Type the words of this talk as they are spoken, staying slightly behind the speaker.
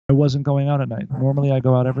I wasn't going out at night. Normally, I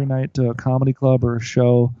go out every night to a comedy club or a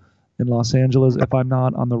show in Los Angeles if I'm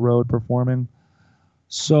not on the road performing.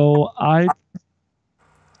 So I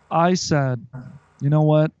said, you know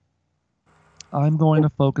what? I'm going to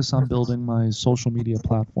focus on building my social media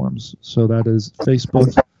platforms. So that is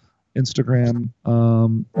Facebook, Instagram,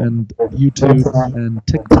 and YouTube and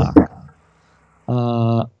TikTok.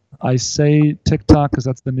 I say TikTok because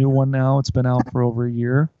that's the new one now. It's been out for over a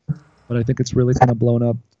year, but I think it's really kind of blown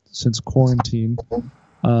up since quarantine.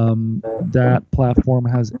 That platform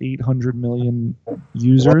has 800 million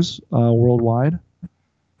users worldwide.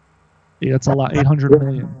 Yeah, it's a lot, 800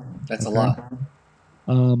 million. That's Okay. a lot.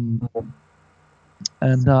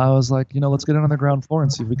 And I was like, let's get it on the ground floor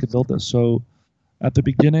and see if we could build this. So at the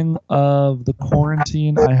beginning of the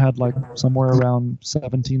quarantine, I had like somewhere around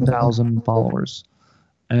 17,000 followers.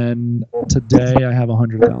 And today I have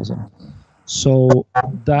 100,000. So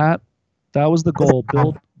that was the goal.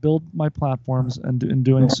 Build my platforms, and in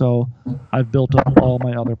doing so, I've built up all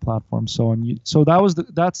my other platforms. So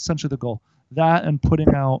that's essentially the goal. That and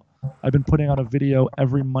I've been putting out a video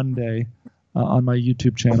every Monday on my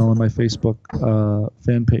YouTube channel and my Facebook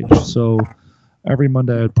fan page. So every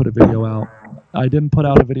Monday I'd put a video out. I didn't put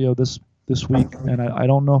out a video this week, and I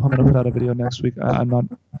don't know if I'm going to put out a video next week. I'm not,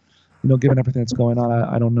 given everything that's going on,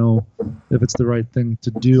 I don't know if it's the right thing to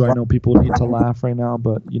do. I know people need to laugh right now,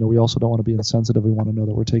 but we also don't want to be insensitive. We want to know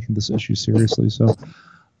that we're taking this issue seriously. So,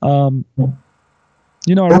 I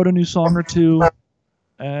wrote a new song or two,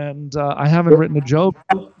 and I haven't written a joke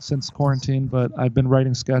since quarantine, but I've been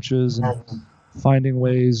writing sketches and finding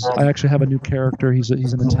ways. I actually have a new character. He's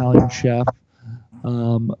an Italian chef,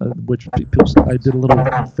 which I did a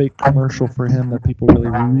little fake commercial for him that people really,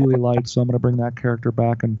 really liked. So I'm going to bring that character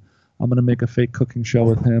back, and I'm going to make a fake cooking show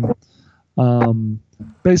with him.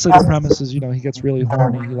 Basically, the premise is, he gets really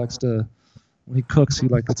horny. He likes to, when he cooks,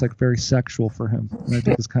 it's like very sexual for him. And I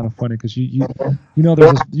think it's kind of funny because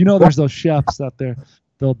there's those chefs out there.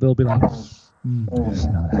 They'll be like, it is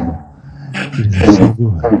so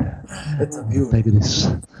good. It's a beauty. Take this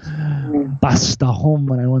pasta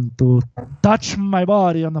home, and I want to touch my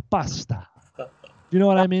body on the pasta. You know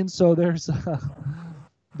what I mean? So there's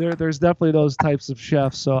definitely those types of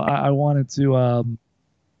chefs. So I wanted to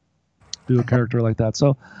do a character like that.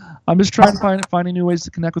 So I'm just trying to finding new ways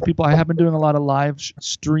to connect with people. I have been doing a lot of live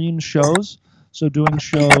stream shows. So doing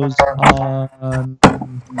shows on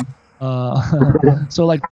so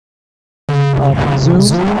like Zoom,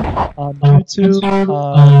 on YouTube,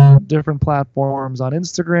 on different platforms, on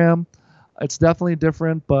Instagram. It's definitely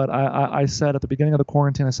different, but I said at the beginning of the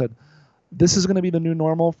quarantine, I said, this is going to be the new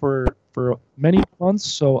normal for many months,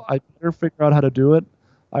 so I better figure out how to do it.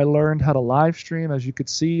 I learned how to live stream, as you could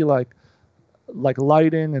see, like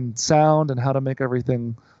lighting and sound and how to make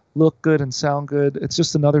everything look good and sound good. It's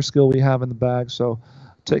just another skill we have in the bag, so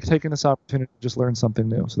taking this opportunity to just learn something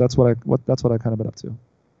new. So that's what I kind of been up to.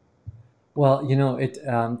 Well, it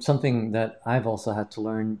something that I've also had to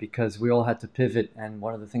learn because we all had to pivot, and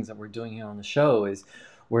one of the things that we're doing here on the show is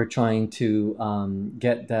we're trying to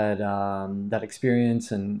get that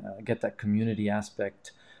experience and get that community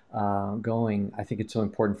aspect going. I think it's so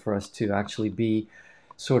important for us to actually be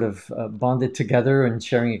sort of bonded together and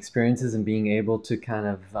sharing experiences and being able to kind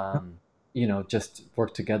of just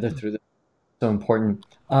work together through this. So important.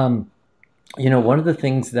 One of the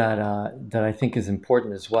things that I think is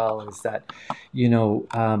important as well is that,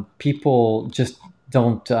 people just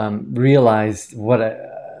don't realize what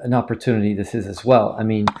an opportunity this is as well. I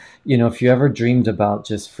mean, if you ever dreamed about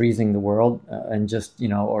just freezing the world and just,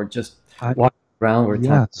 or just walking around where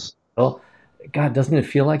time, well, God, doesn't it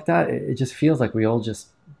feel like that? It just feels like we're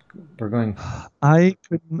going. I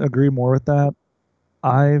couldn't agree more with that.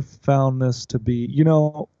 I've found this to be,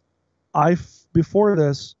 before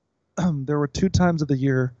this, there were 2 times of the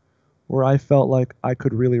year where I felt like I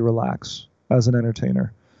could really relax as an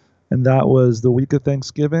entertainer. And that was the week of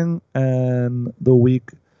Thanksgiving and the week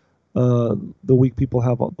or 2 people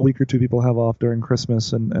have off during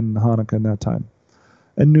Christmas and Hanukkah and that time.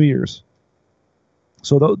 And New Year's.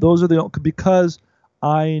 So those are because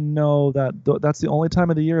I know that that's the only time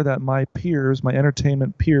of the year that my peers, my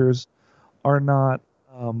entertainment peers, are not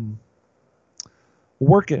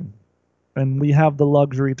working. And we have the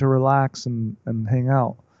luxury to relax and hang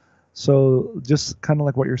out. So just kind of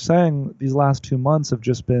like what you're saying, these last 2 months have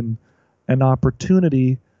just been an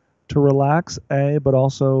opportunity to relax, but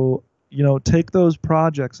also, take those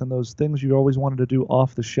projects and those things you always wanted to do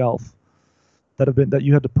off the shelf that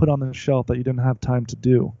you had to put on the shelf that you didn't have time to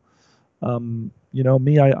do.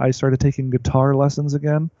 I started taking guitar lessons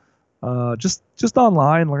again, just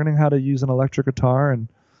online, learning how to use an electric guitar, and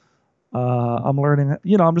I'm learning,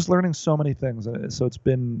 I'm just learning so many things. So it's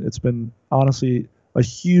been honestly a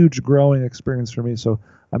huge growing experience for me. So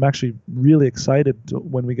I'm actually really excited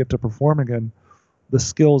when we get to perform again, the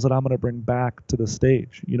skills that I'm going to bring back to the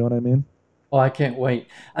stage. You know what I mean? Oh, I can't wait.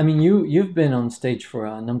 I mean, you've been on stage for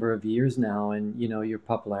a number of years now, and you know your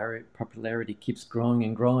popularity keeps growing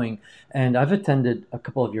and growing. And I've attended a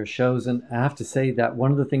couple of your shows, and I have to say that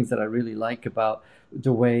one of the things that I really like about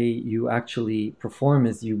the way you actually perform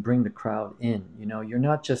is you bring the crowd in. You know, you're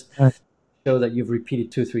not just Right. show that you've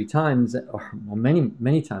repeated two or three times or well,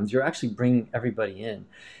 many times. You're actually bringing everybody in,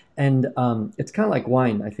 and it's kind of like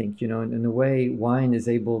wine, I think. You know, in a way wine is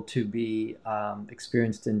able to be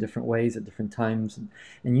experienced in different ways at different times,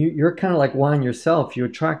 and you're kind of like wine yourself. You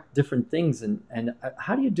attract different things, and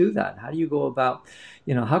how do you do that? How do you go about,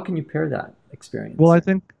 you know, how can you pair that Well, experience? I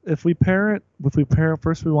think if we pair it,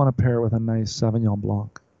 first we want to pair it with a nice Sauvignon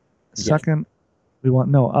Blanc. Yes. Second, we want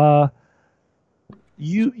no.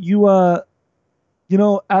 You you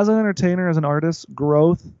as an entertainer, as an artist,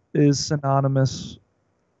 growth as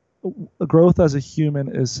a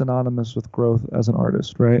human is synonymous with growth as an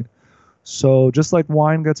artist, right? So just like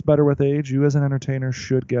wine gets better with age, you as an entertainer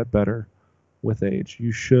should get better with age.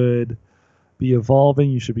 You should be evolving,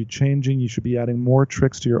 you should be changing, you should be adding more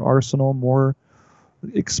tricks to your arsenal, more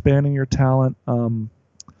expanding your talent.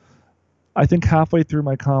 I think halfway through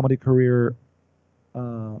my comedy career,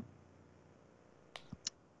 uh,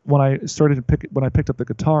 when I picked up the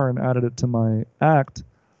guitar and added it to my act,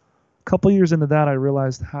 a couple years into that, I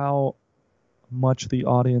realized how much the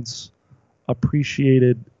audience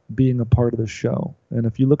appreciated being a part of the show. And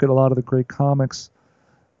if you look at a lot of the great comics,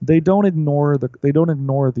 they don't ignore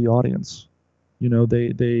the audience.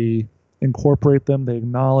 They incorporate them, they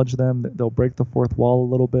acknowledge them, they'll break the fourth wall a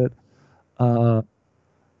little bit. Uh,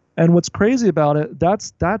 and what's crazy about it,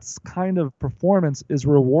 that's kind of performance is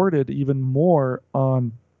rewarded even more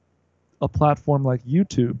on a platform like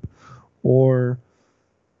YouTube or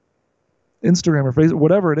Instagram or Facebook,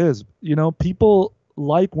 whatever it is. People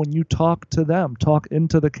like when you talk to them, talk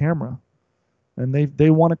into the camera, and they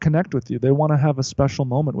want to connect with you. They want to have a special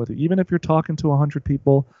moment with you, even if you're talking to 100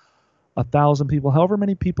 people, 1,000 people, however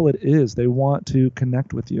many people it is. They want to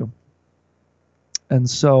connect with you, and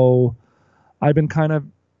so I've been kind of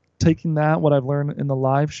taking what I've learned in the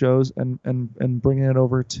live shows and bringing it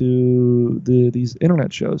over to these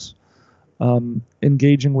internet shows.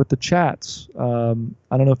 Engaging with the chats. I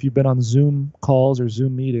don't know if you've been on Zoom calls or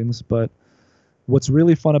Zoom meetings, but what's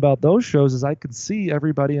really fun about those shows is I can see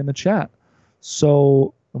everybody in the chat.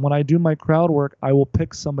 So when I do my crowd work, I will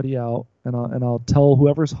pick somebody out and I'll tell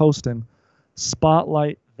whoever's hosting,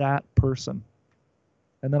 spotlight that person.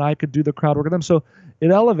 And then I could do the crowd work with them. So it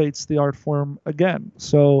elevates the art form again.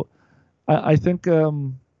 So I think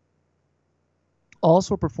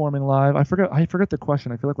also performing live. I forget the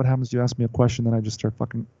question. I feel like what happens, you ask me a question, then I just start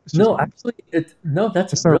fucking. It's just No, actually, it no, I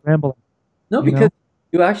that's start rambling. no, You because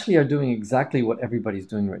know. you actually are doing exactly what everybody's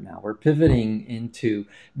doing right now. We're pivoting into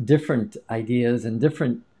different ideas and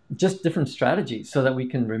different strategies so that we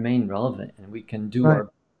can remain relevant and we can do Right. our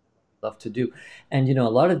love to do. And you know, a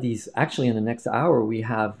lot of these actually in the next hour we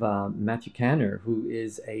have Matthew Canner, who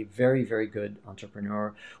is a very, very good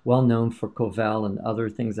entrepreneur, well known for Covell and other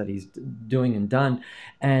things that he's doing and done.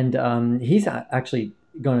 And he's actually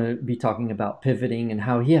going to be talking about pivoting and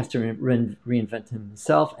how he has to reinvent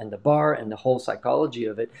himself and the bar and the whole psychology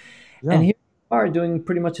of it. And Yeah. here we are doing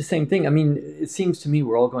pretty much the same thing. I mean, it seems to me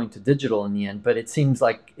we're all going to digital in the end, but it seems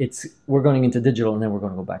like we're going into digital and then we're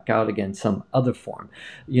going to go back out again some other form.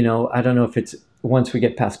 You know, I don't know if it's once we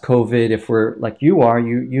get past COVID, if we're like you are,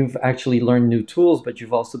 you've actually learned new tools, but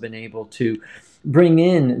you've also been able to bring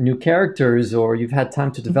in new characters, or you've had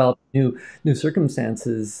time to develop new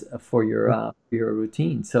circumstances for your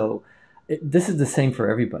routine. So this is the same for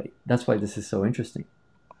everybody. That's why this is so interesting.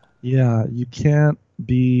 Yeah. You can't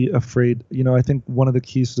be afraid. I think one of the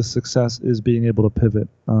keys to success is being able to pivot,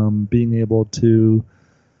 being able to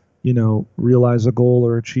realize a goal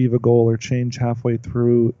or achieve a goal or change halfway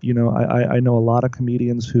through. I know a lot of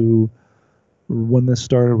comedians who, when this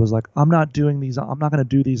started, was like, I'm not going to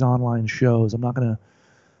do these online shows. I'm not going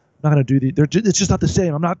to do these. It's just not the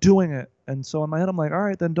same. I'm not doing it. And so in my head, I'm like, all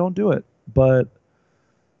right, then don't do it. But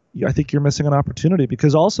yeah, I think you're missing an opportunity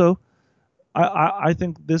because also I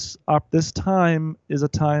think this time is a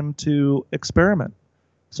time to experiment.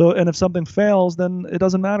 So, and if something fails, then it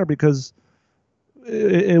doesn't matter because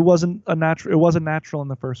it wasn't natural in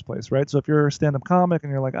the first place, right? So if you're a stand-up comic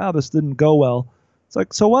and you're like, oh, this didn't go well, it's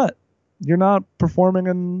like, so what? You're not performing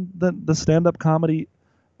in the stand-up comedy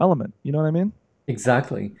element. You know what I mean?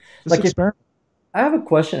 Exactly. Just Like experiment. I have a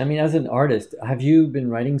question. I mean, as an artist, have you been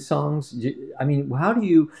writing songs? I mean, how do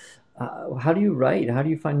you write? How do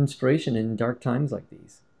you find inspiration in dark times like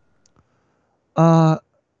these? Uh,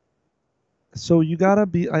 so you gotta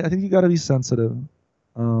be. I think you gotta be sensitive.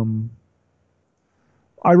 Um,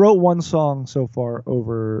 I wrote one song so far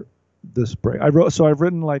over this break. I've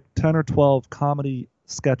written like 10 or 12 comedy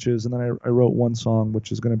sketches, and then I wrote one song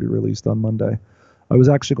which is going to be released on Monday. I was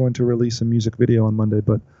actually going to release a music video on Monday,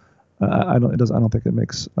 but I don't think it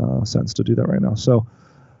makes sense to do that right now. So,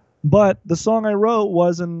 but the song I wrote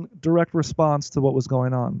was in direct response to what was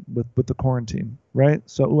going on with the quarantine, right?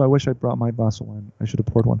 So, ooh, I wish I brought my glass of wine. I should have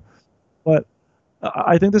poured one. But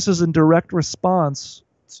I think this is in direct response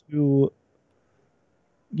to,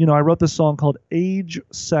 I wrote this song called Age,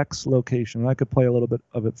 Sex, Location. And I could play a little bit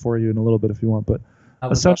of it for you in a little bit if you want. But I would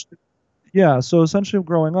love. essentially, yeah. So essentially,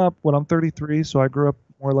 growing up, when I'm 33, so I grew up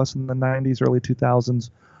more or less in the 90s, early 2000s.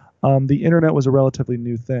 The internet was a relatively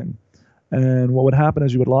new thing. And what would happen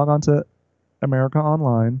is you would log on to America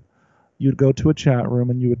Online, you'd go to a chat room,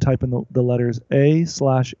 and you would type in the letters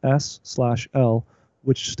A/S/L,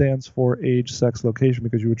 which stands for age, sex, location,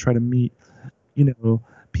 because you would try to meet, you know,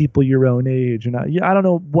 people your own age. And I don't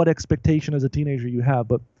know what expectation as a teenager you have,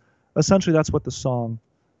 but essentially that's what the song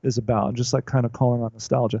is about, just like kind of calling on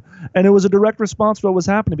nostalgia. And it was a direct response to what was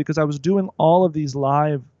happening because I was doing all these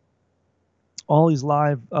live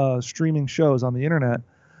streaming shows on the internet,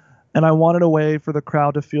 and I wanted a way for the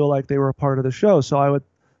crowd to feel like they were a part of the show. So I would,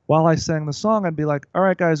 while I sang the song, I'd be like, "All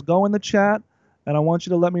right, guys, go in the chat, and I want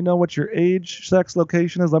you to let me know what your age, sex,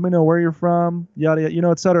 location is. Let me know where you're from, yada yada,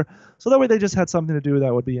 et cetera." So that way, they just had something to do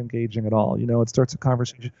that would be engaging at all. It starts a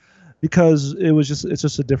conversation because it's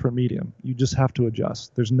just a different medium. You just have to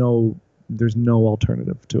adjust. There's no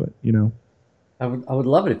alternative to it. I would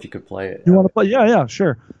love it if you could play it. You want to play? Yeah, yeah,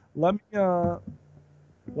 sure. Let me.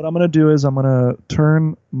 What I'm gonna do is I'm gonna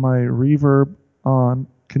turn my reverb on.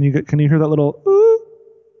 Can you hear that little ooh?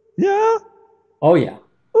 Yeah. Oh yeah,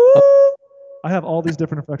 Ooh. I have all these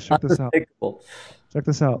different effects. Check this out. unmistakable. Check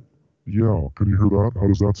this out. Yeah, can you hear that? How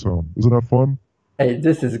does that sound? Isn't that fun? Hey,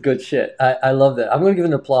 this is good shit. I love that. I'm gonna give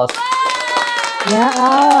an applause. Yeah.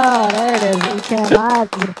 Oh, there it is. We cannot.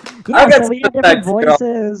 Yeah. I got So some we got different effects, girl.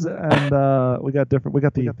 voices, and we got different. We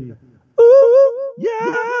got the ooh.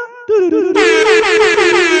 Yeah. So we have all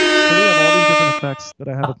these different effects that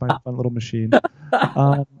I have with my fun little machine.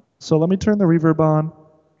 So let me turn the reverb on,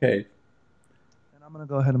 Okay. and I'm gonna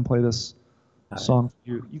go ahead and play this All right. song for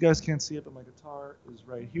you. You guys can't see it, but my guitar is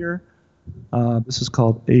right here. This is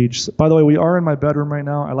called Age. By the way, we are in my bedroom right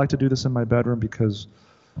now. I like to do this in my bedroom because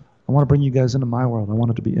I want to bring you guys into my world. I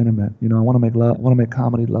want it to be intimate. I want to make love. I want to make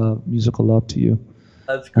comedy love, musical love to you.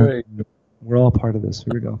 That's great. We're all part of this.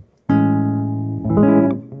 Here we go.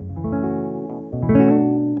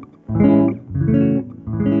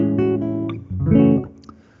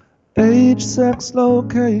 Age, sex,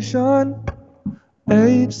 location.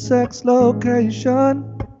 Age, sex,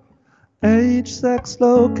 location. Age, sex,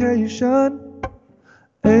 location.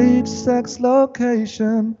 Age, sex,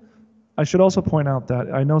 location. I should also point out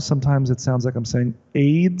that I know sometimes it sounds like I'm saying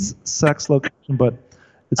AIDS, sex, location, but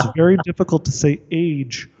it's very difficult to say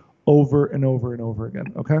age over and over and over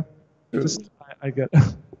again. Okay? Just I get.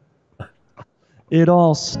 It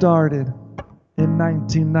all started in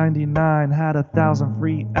 1999, had 1,000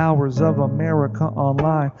 free hours of America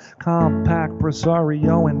Online. Compact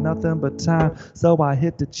Presario and nothing but time. So I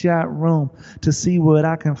hit the chat room to see what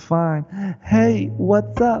I can find. Hey,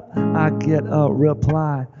 what's up? I get a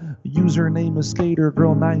reply. Username is Skater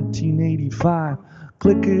Girl 1985.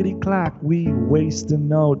 Clickety clack, we wasting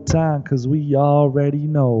no time, cause we already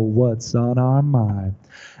know what's on our mind.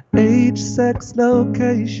 Age, sex,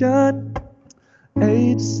 location.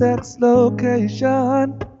 Age, sex,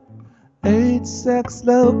 location. Age, sex,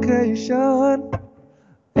 location.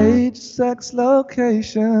 Age, sex,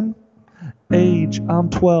 location. Age, I'm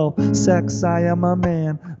 12. Sex, I am a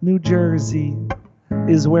man. New Jersey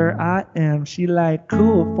is where I am. She like,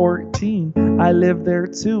 cool, 14. I live there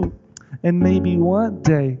too. And maybe one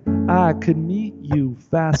day I could meet you.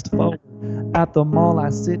 Fast forward. At the mall, I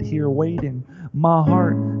sit here waiting. My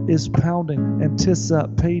heart is pounding,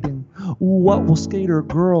 anticipating. What will Skater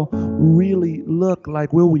Girl really look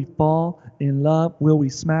like? Will we fall in love? Will we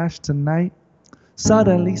smash tonight?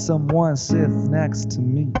 Suddenly someone sits next to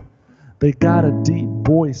me. They got a deep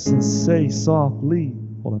voice and say softly.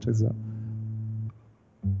 Hold on, check this out.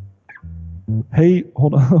 Hey,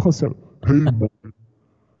 hold on. Sorry. Hey,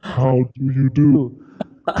 how do you do?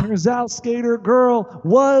 Turns out Skater Girl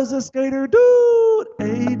was a skater dude.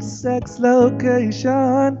 Age, sex,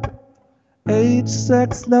 location. Age,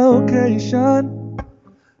 sex, location.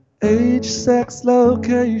 Age, sex,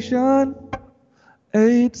 location.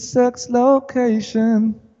 Age, sex,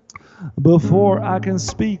 location. Before I can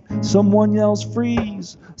speak, someone yells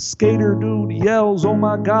freeze. Skater dude yells, oh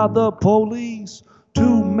my god, the police.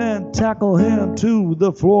 Two men tackle him to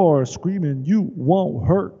the floor, screaming, you won't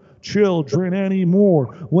hurt children anymore.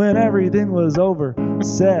 When everything was over,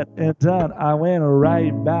 said and done, I went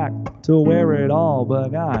right back to where it all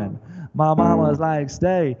began. My mom was like,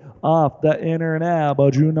 stay off the internet,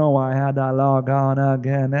 but you know I had to log on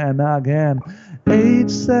again and again. Age,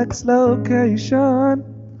 sex, location.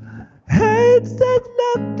 Hey, sex,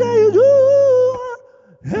 location.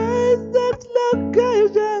 Hey, sex,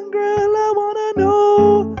 location, girl, I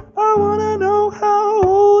wanna know how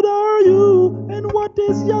old are you, and what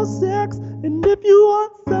is your sex, and if you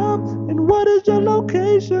want some, and what is your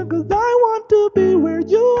location, 'cause I want to be where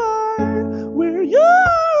you are, where you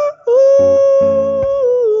are.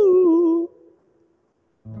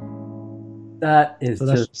 That is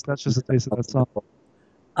So just that's just a taste of that song.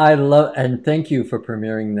 I love, and thank you for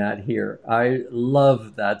premiering that here. I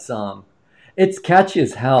love that song. It's catchy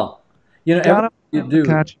as hell. You know, everything Gotta you do.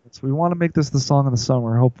 catch it. We want to make this the song of the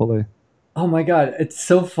summer, hopefully. Oh my God, it's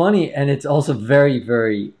so funny, and it's also very,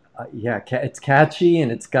 very, it's catchy,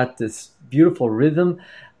 and it's got this beautiful rhythm.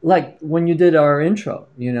 Like when you did our intro,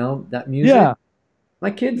 that music. Yeah.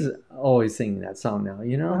 My kids always sing that song now, I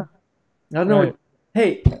don't know Right. what.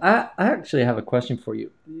 Hey, I actually have a question for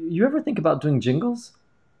you. You ever think about doing jingles?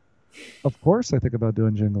 Of course, I think about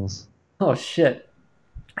doing jingles. Oh shit.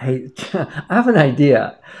 Hey, I have an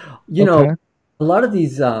idea. You know, Okay. a lot of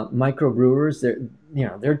these microbrewers,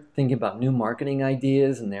 they're thinking about new marketing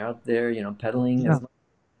ideas, and they're out there, peddling Yeah. as much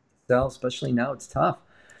as they sell. Especially now, it's tough.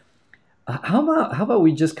 How about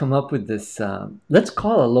we just come up with this? Let's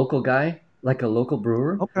call a local guy, like a local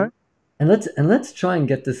brewer, Okay. and let's try and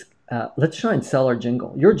get this. Let's try and sell our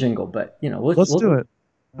jingle, your jingle, but Let's do it.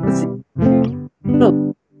 let's see.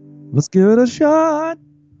 No, Let's give it a shot.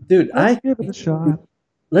 dude, Let's give it a shot.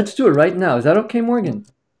 let's do it right now. Is that okay, Morgan?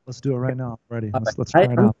 Let's do it right now. Ready? All right. Let's try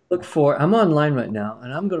it out. I'm online right now,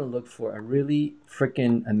 and I'm gonna look for a really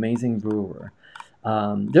freaking amazing brewer.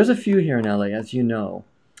 There's a few here in LA, as you know.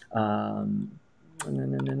 Um,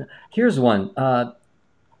 no. Here's one.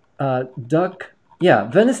 Duck. Yeah,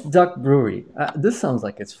 Venice Duck Brewery. This sounds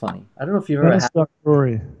like it's funny. I don't know if you've ever Venice had Duck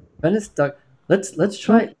Brewery. Venice Duck. Let's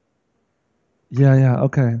try. Yeah.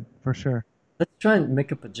 Okay, for sure. Let's try and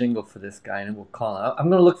make up a jingle for this guy, and we'll call him.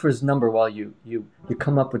 I'm gonna look for his number while you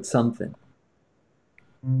come up with something.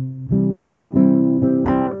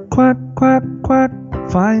 Quack, quack, quack.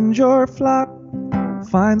 Find your flock.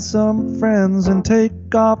 Find some friends and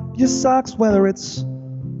take off your socks. Whether it's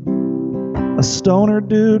a stoner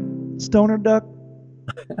dude, stoner duck.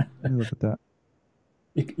 Let me look at that.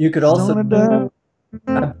 You could also Stoner duck.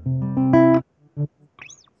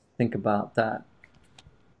 think about that.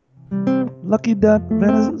 Lucky duck.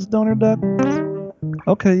 Venice stoner duck.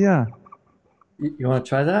 Okay, yeah. You want to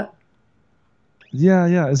try that?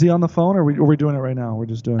 Yeah. Is he on the phone, or are we doing it right now? We're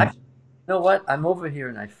just doing it. Actually, you know what? I'm over here,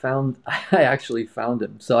 and I actually found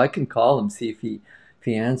him, so I can call him, see if he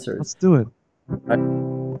answers. Let's do it.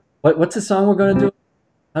 What's the song we're gonna do?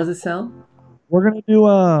 How does it sound? We're gonna do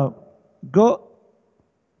go.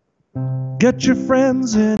 Get your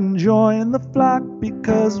friends and join the flock,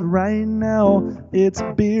 because right now it's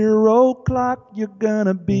beer o'clock. You're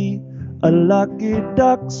gonna be a lucky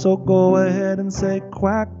duck, so go ahead and say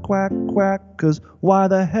quack, quack, quack, 'cause why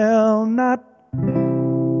the hell not?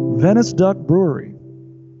 Venice Duck Brewery.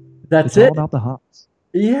 That's It's all it. about the hops.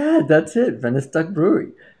 Yeah, that's it. Venice Duck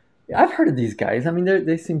Brewery. Yeah, I've heard of these guys. I mean,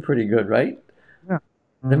 they seem pretty good, right? Yeah.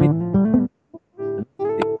 Let me.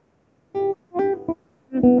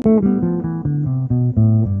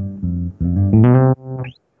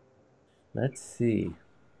 Let's see.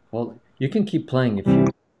 Well, you can keep playing if you.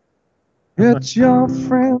 Get your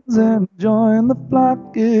friends and join the flock.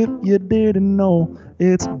 If you didn't know,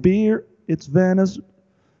 it's beer, it's Venice,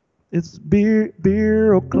 it's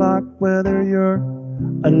beer o'clock. Whether you're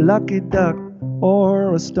a lucky duck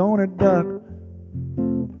or a stoner duck,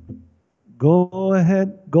 go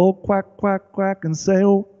ahead, go quack, quack, quack, and say,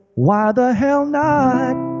 oh, why the hell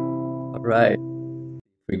not? All right,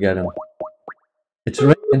 we got him. It's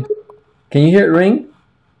ringing. Can you hear it ring?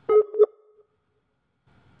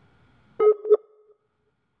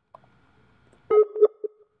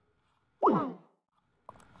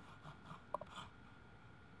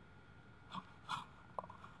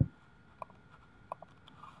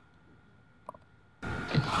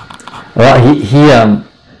 Well,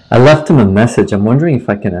 I left him a message. I'm wondering if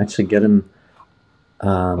I can actually get him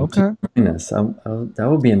Okay. to join us. That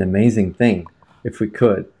would be an amazing thing if we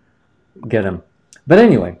could. get him. But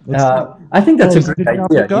anyway, I think that's a Did great he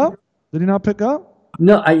not idea. pick up? Did he not pick up?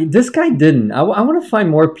 No, this guy didn't. I want to find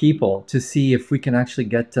more people to see if we can actually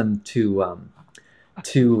get them to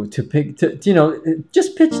pick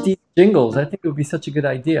just pitch these jingles. I think it would be such a good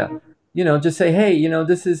idea. Just say, hey,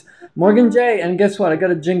 this is Morgan J, and guess what? I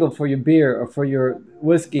got a jingle for your beer or for your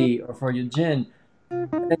whiskey or for your gin,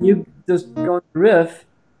 and you just go on the riff,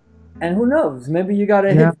 and who knows? Maybe you got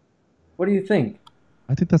a Yeah, hit. What do you think?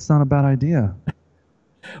 I think that's not a bad idea.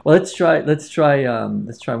 Well, let's try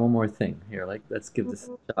one more thing here. Like, let's give this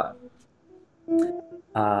a shot.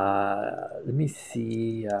 Let me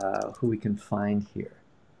see who we can find here.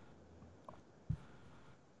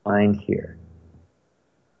 Can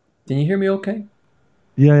you hear me okay?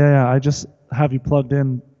 Yeah. I just have you plugged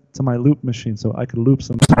in to my loop machine so I could loop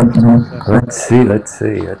some. Let's see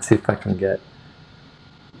if I can get.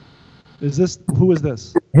 Who is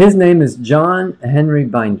this? His name is John Henry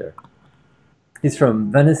Binder. He's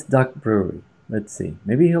from Venice Duck Brewery. Let's see.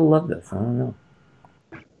 Maybe he'll love this. I don't know.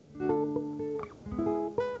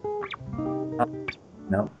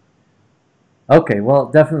 No. Okay, well,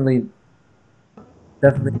 definitely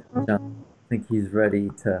John. I think he's ready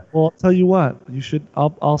to. Well, I'll tell you what. You should.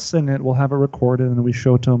 I'll sing it. We'll have it recorded and we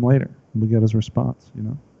show it to him later. And we get his response.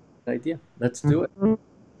 Idea. Let's do it.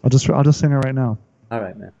 I'll just sing it right now. All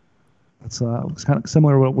right, man. It's kind of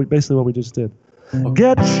similar to what we just did.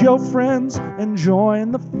 Get your friends and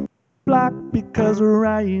join the flock because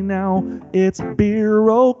right now it's beer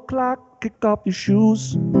o'clock. Kick off your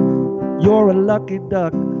shoes. You're a lucky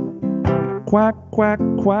duck. Quack, quack,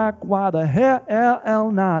 quack. Why the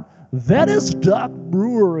hell not? Venice Duck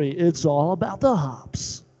Brewery. It's all about the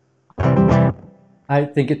hops. I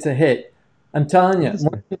think it's a hit. I'm telling you,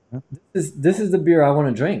 this is the beer I want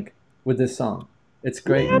to drink with this song. It's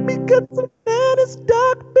great. Let me get some Venice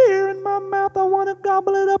Duck beer in my mouth. I want to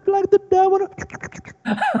gobble it up like the devil.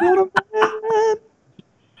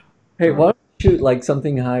 Hey, why don't you shoot like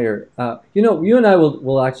something higher? You and I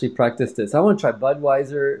will actually practice this. I want to try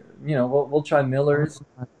Budweiser. We'll try Miller's.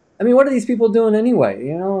 I mean, what are these people doing anyway?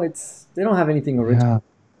 They don't have anything original,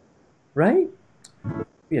 right? It'd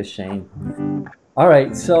be a shame. All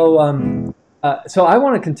right, so I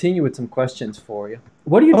want to continue with some questions for you.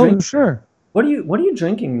 What do you drink? Oh, sure. What are you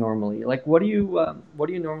drinking normally? Like, what do you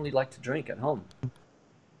normally like to drink at home?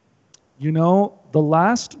 The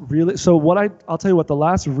last really. So I'll tell you what. The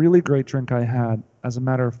last really great drink I had, as a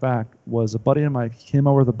matter of fact, was a buddy of mine came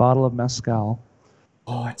over with a bottle of mezcal.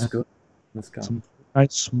 Oh, that's good. Mezcal. Some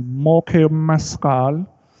nice smoky mezcal,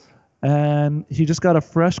 and he just got a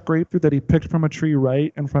fresh grapefruit that he picked from a tree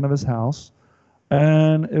right in front of his house,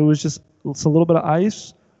 and it's a little bit of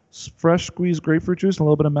ice, fresh squeezed grapefruit juice, and a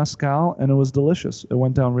little bit of mezcal, and it was delicious. It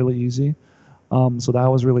went down really easy, so that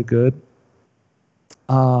was really good.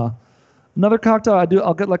 Another cocktail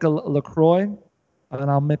I'll get like a LaCroix, and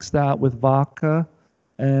I'll mix that with vodka,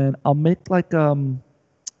 and I'll make like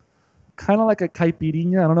kind of like a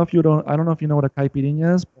caipirinha. I don't know if you know what a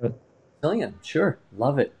caipirinha is, but Brazilian, sure,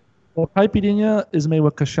 love it. Well, caipirinha is made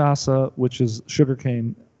with cachaça, which is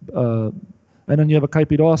sugarcane, and then you have a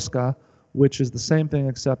caipirosca, which is the same thing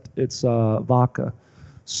except it's vodka.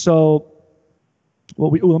 So,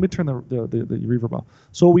 let me turn the reverb off.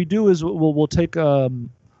 So what we do is we'll take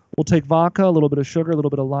vodka, a little bit of sugar, a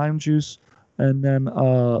little bit of lime juice, and then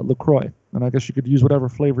LaCroix. And I guess you could use whatever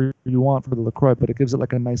flavor you want for the LaCroix, but it gives it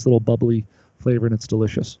like a nice little bubbly flavor, and it's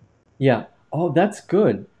delicious. Yeah. Oh, that's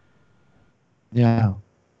good. Yeah.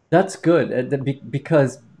 That's good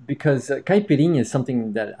because caipirinha is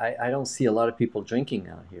something that I don't see a lot of people drinking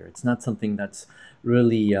out here. It's not something that's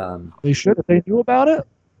really. They should if they knew about it.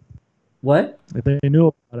 What? If they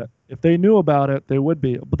knew about it, they would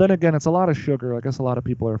be. But then again, it's a lot of sugar. I guess a lot of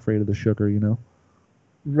people are afraid of the sugar,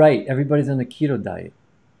 Right. Everybody's on the keto diet.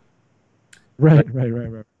 Right.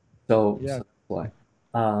 So that's why.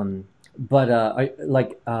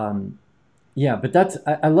 Yeah, but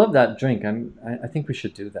I love that drink. I think we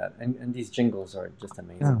should do that. And these jingles are just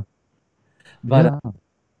amazing. Yeah. But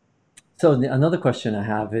so another question I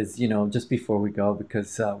have is, just before we go,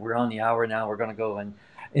 because we're on the hour now, we're going to go and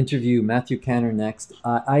interview Matthew Canner next.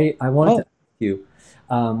 I wanted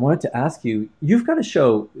to ask you. You've got a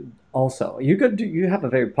show also. You have a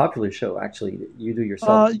very popular show actually that you do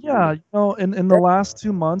yourself. Yeah. In the last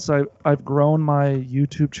 2 months, I've grown my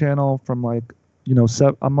YouTube channel from like.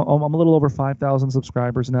 I'm a little over 5,000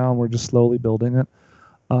 subscribers now, and we're just slowly building it.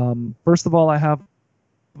 First of all, I have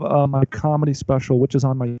my comedy special, which is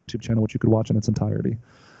on my YouTube channel, which you could watch in its entirety.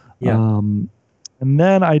 Yeah. And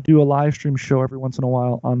then I do a live stream show every once in a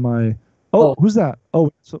while on my. Oh, who's that?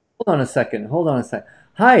 Oh, so hold on a second.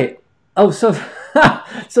 Hi, Oh, so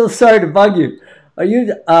so sorry to bug you. Are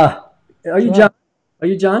you John? John. Are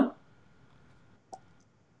you John?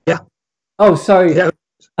 Yeah. Oh, sorry. Yeah.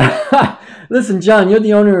 Listen, John, you're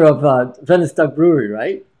the owner of Venice Duck Brewery,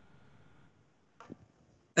 right?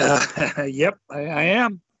 Yep, I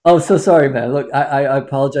am. Oh, so sorry, man. Look, I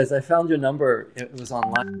apologize. I found your number. It was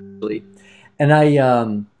online, actually.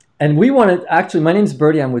 And and we wanted, actually, my name's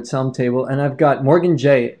Bertie. I'm with Sommtable, and I've got Morgan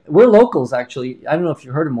J. We're locals, actually. I don't know if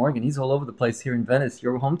you heard of Morgan. He's all over the place here in Venice,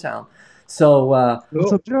 your hometown. So, What's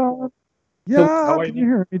Cool. up, John? so Yeah, How are can you you?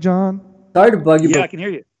 hear me, John? sorry to bug you, Yeah, but I can hear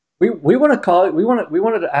you. we want to call. We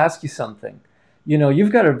wanted to ask you something. You know,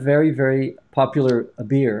 you've got a very very popular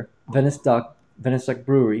beer, Venice Duck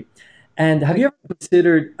Brewery. And have you ever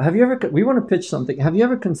considered? Have you ever? We want to pitch something. Have you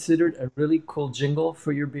ever considered a really cool jingle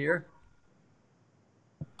for your beer?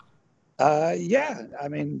 Yeah, I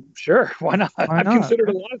mean, sure, why not? Why I've not? considered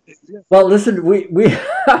a lot of things. Yeah. Well, listen, we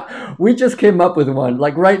we just came up with one,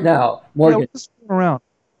 like right now, Yeah, we're Morgan. just screwing around.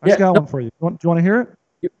 I just Yeah, got no, one for you. Do you want to hear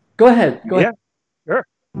go ahead, go ahead. Yeah, sure.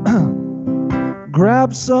 it?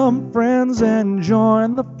 Grab some friends and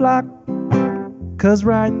join the flock. 'Cause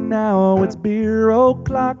right now it's beer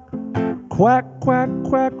o'clock. Quack, quack,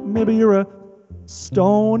 quack. Maybe you're a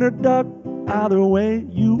stoner duck. Either way,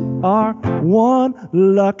 you are one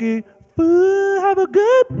lucky fool. Have a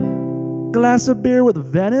good glass of beer with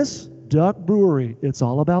Venice Duck Brewery. It's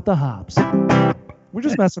all about the hops. We're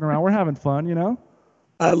just messing around. We're having fun, you know?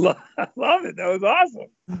 I love it. That was awesome.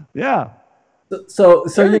 Yeah. So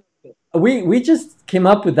Very we just came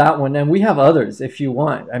up with that one, and we have others if you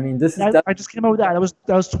want. I mean, this is I just came up with that.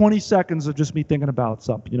 That was 20 seconds of just me thinking about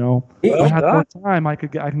something, you know? If I well had more done.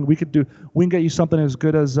 time, we can get you something as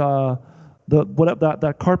good as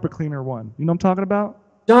that carpet cleaner one. You know what I'm talking about?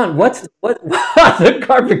 John. What the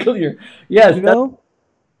carpet cleaner? Yes, You that, know?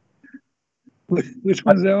 Which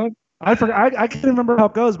one's that one? I forgot. I can't remember how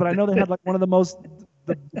it goes, but I know they had like one of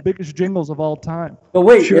the biggest jingles of all time. but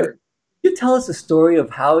wait, Sure. you tell us a story of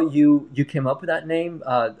how you came up with that name,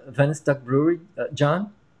 Venice Duck Brewery,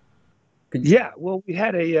 John? Could you? Yeah. Well, we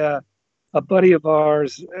had a buddy of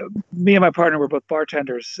ours. Me and my partner were both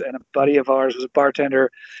bartenders, and a buddy of ours was a bartender.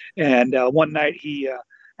 And one night,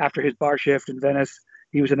 after his bar shift in Venice,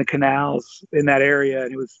 he was in the canals in that area,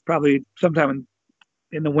 and it was probably sometime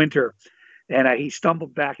in the winter. And he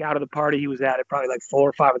stumbled back out of the party he was at probably like 4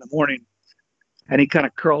 or 5 in the morning, and he kind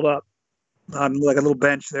of curled up on like a little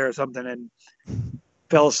bench there or something, and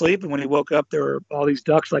fell asleep. And when he woke up, there were all these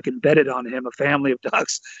ducks like embedded on him, a family of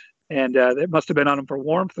ducks, and they must have been on him for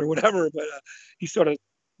warmth or whatever. But he sort of,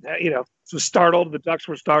 was startled. The ducks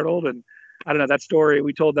were startled, and I don't know that story.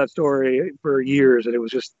 We told that story for years, and it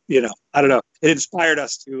was just, I don't know. It inspired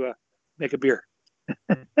us to make a beer.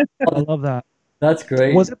 I love that. That's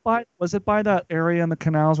great. Was it by that area in the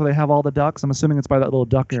canals where they have all the ducks? I'm assuming it's by that little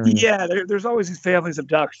duck area. Yeah, there's always these families of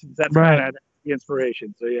ducks. That's Right. kind of the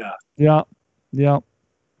inspiration. So yeah. Yeah. Yeah.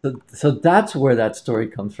 So that's where that story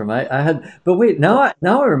comes from. I had, but wait, now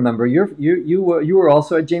I remember. You were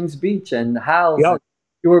also at James Beach and Hal's. Yeah. And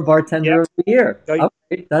you were bartender Yeah. of the year. Yeah.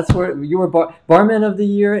 Okay, that's where you were barman of the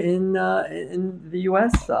year in the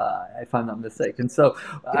U.S. If I'm not mistaken. So,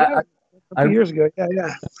 Yeah. A I few years ago.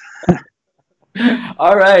 Yeah.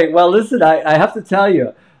 all right. Well, listen, I have to tell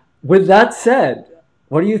you. With that said,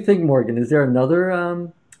 what do you think, Morgan? Is there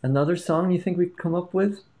another song you think we could come up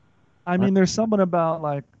with? I mean, there's something about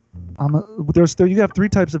like, you have three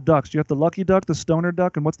types of ducks. You have the lucky duck, the stoner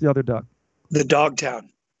duck, and what's the other duck? The Dogtown.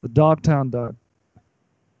 The Dogtown duck.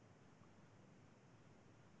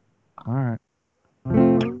 All right.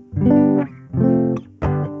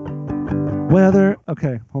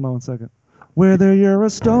 Okay, hold on one second. Whether you're a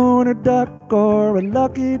stoner duck or a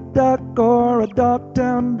lucky duck or a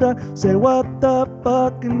Dogtown duck, say what the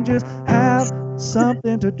fuck and just have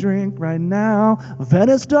something to drink right now.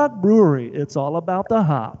 Venice Duck Brewery. It's all about the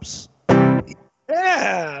hops.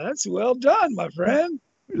 Yeah, that's well done, my friend.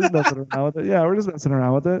 We're just messing around with it. Yeah, we're just messing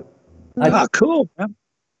around with it. Cool, man.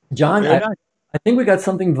 John, Very nice. I think we got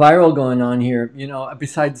something viral going on here,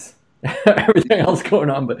 besides everything else going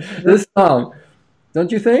on. But this song,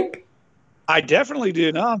 don't you think? I definitely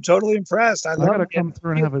do. No, I'm totally impressed. I I love gotta it. come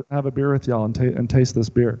through and have a beer with y'all and taste this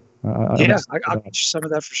beer. Yeah, I'll get you some of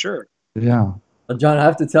that for sure. Yeah. Well, John, I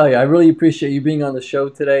have to tell you, I really appreciate you being on the show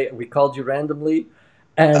today. We called you randomly,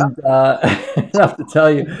 and I have to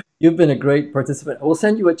tell you, you've been a great participant. We'll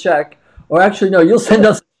send you a check, or actually, no, you'll send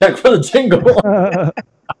us a check for the jingle.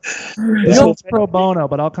 It's pro bono,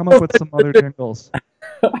 but I'll come up with some other jingles.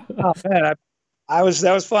 Oh man, that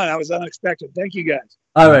was fun. I was unexpected. Thank you guys.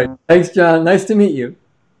 All right, thanks, John. Nice to meet you.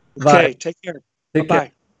 Bye. Okay, take care. Take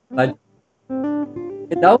Bye. care. Bye.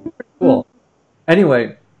 That was pretty Cool.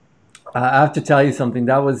 Anyway, I have to tell you something.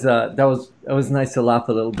 That was nice to laugh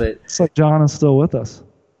a little bit. It's like John is still with us.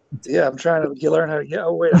 Yeah, I'm trying to learn how to. Yeah,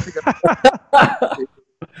 oh wait, I think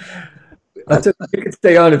That's okay. You can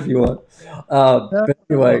stay on if you want. But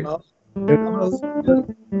anyway, I'm gonna,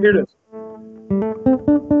 here it is.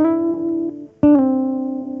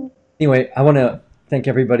 anyway, I want to thank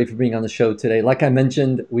everybody for being on the show today. Like I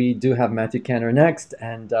mentioned, we do have Matthew Canner next,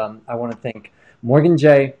 and I want to thank Morgan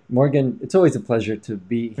J. Morgan, it's always a pleasure to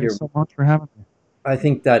be here. Thanks so much for having me. I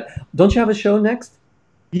think that, don't you have a show next?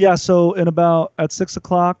 Yeah, so in about at 6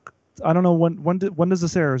 o'clock. I don't know when does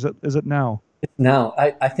this air? Is it now? It's now.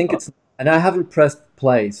 I think it's, and I haven't pressed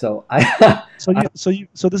play, so I.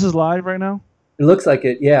 So this is live right now? It looks like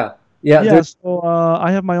it. Yeah. Yeah. Yeah. So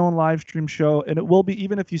I have my own live stream show, and it will be,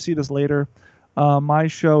 even if you see this later, my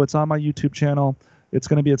show. It's on my YouTube channel. It's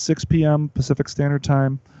going to be at 6 p.m. Pacific Standard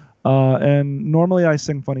Time, and normally I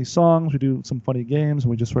sing funny songs. We do some funny games, and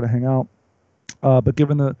we just sort of hang out. But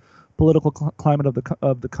given the political climate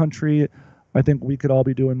of the country, I think we could all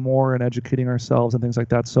be doing more and educating ourselves and things like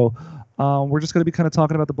that. So we're just going to be kind of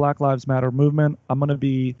talking about the Black Lives Matter movement. I'm going to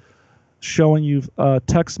be showing you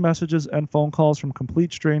text messages and phone calls from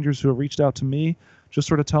complete strangers who have reached out to me, just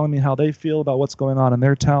sort of telling me how they feel about what's going on in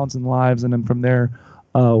their towns and lives. And then from there,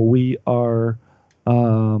 we are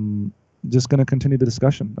just going to continue the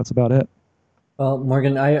discussion. That's about it. Well,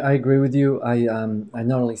 Morgan, I agree with you. I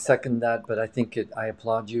not only second that, but I think I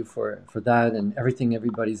applaud you for that and everything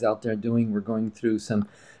everybody's out there doing. We're going through some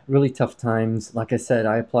really tough times. Like I said,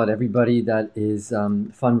 I applaud everybody that is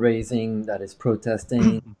fundraising, that is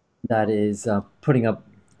protesting, that is putting up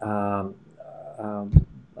what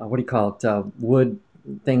do you call it, wood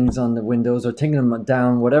things on the windows or taking them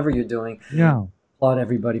down. Whatever you're doing, Yeah. applaud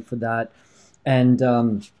everybody for that. And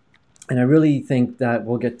I really think that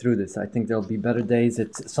we'll get through this. I think there'll be better days.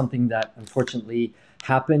 It's something that unfortunately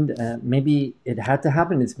happened. Maybe it had to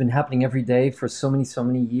happen. It's been happening every day for so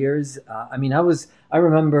many years. I mean, I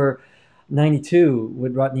remember '92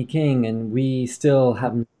 with Rodney King, and we still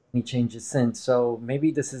haven't made any changes since. So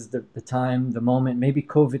maybe this is the time, the moment. Maybe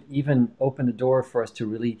COVID even opened the door for us to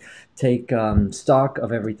really take stock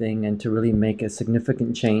of everything and to really make a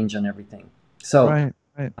significant change on everything. So Right.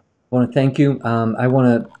 I want to thank you. I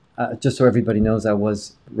want to, just so everybody knows,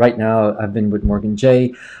 right now I've been with Morgan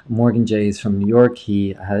J. Morgan J is from New York.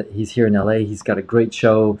 He's here in LA. He's got a great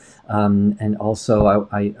show. And also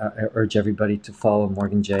I urge everybody to follow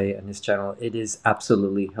Morgan J and his channel. It is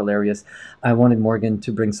absolutely hilarious. I wanted Morgan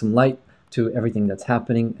to bring some light to everything that's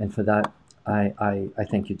happening. And for that, I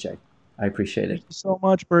thank you, Jay. I appreciate it. Thank you so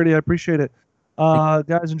much, Bertie. I appreciate it.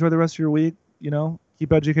 Guys, enjoy the rest of your week.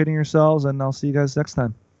 Keep educating yourselves, and I'll see you guys next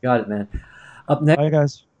time. Got it, man. Up next, Bye,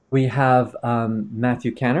 guys. we have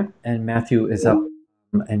Matthew Canner, and Matthew is up,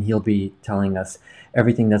 and he'll be telling us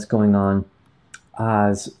everything that's going on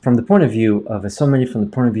from the point of view of a sommelier, from the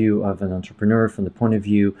point of view of an entrepreneur, from the point of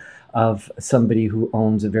view of somebody who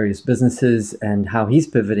owns various businesses, and how he's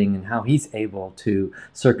pivoting and how he's able to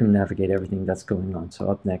circumnavigate everything that's going on. So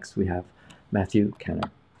up next, we have Matthew Canner.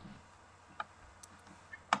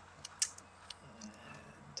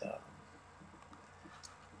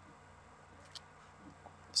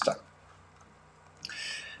 Start.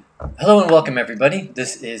 Hello and welcome, everybody.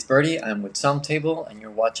 This is Bertie. I'm with Sommtable, and you're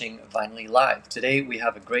watching Vinely Live. Today we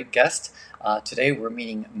have a great guest. Today we're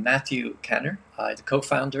meeting Matthew Canner, the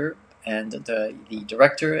co-founder and the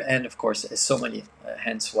director, and of course a sommelier,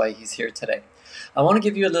 hence why he's here today. I want to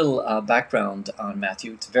give you a little background on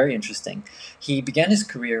Matthew. It's very interesting. He began his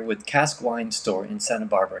career with Cask Wine Store in Santa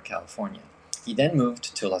Barbara, California. He then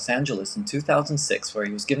moved to Los Angeles in 2006, where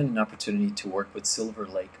he was given an opportunity to work with Silver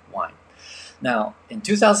Lake Wine. Now, in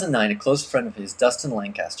 2009, a close friend of his, Dustin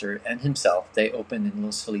Lancaster, and himself, they opened in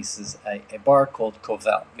Los Felices a bar called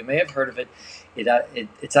Covell. You may have heard of it.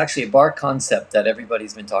 It's actually a bar concept that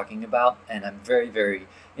everybody's been talking about, and I'm very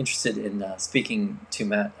interested in speaking to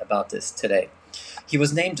Matt about this today. He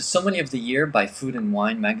was named Sommelier of the Year by Food and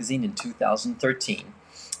Wine magazine in 2013.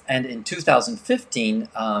 And in 2015,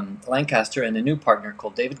 Lancaster and a new partner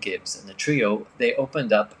called David Gibbs and the trio, they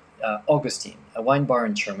opened up Augustine, a wine bar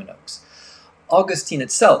in Sherman Oaks. Augustine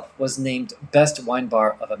itself was named Best Wine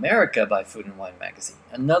Bar of America by Food and Wine magazine.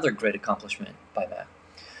 Another great accomplishment by Matt.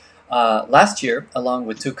 Last year, along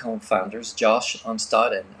with two co-founders, Josh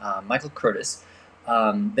Onstad and Michael Curtis,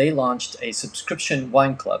 they launched a subscription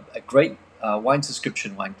wine club, a great wine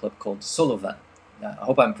subscription wine club called Solovan. I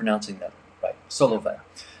hope I'm pronouncing that right, Solovan.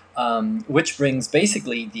 Which brings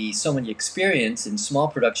basically the sommelier experience in small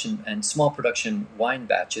production wine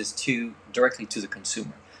batches directly to the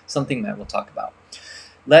consumer, something Matt will talk about.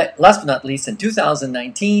 Last but not least, in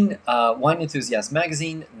 2019, Wine Enthusiast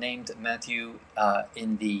magazine named Matthew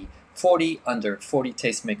in the 40 under 40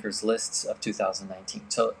 tastemakers lists of 2019.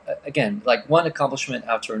 So again, like one accomplishment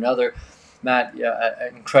after another. Matt,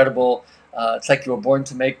 incredible. It's like you were born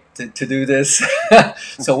to do this.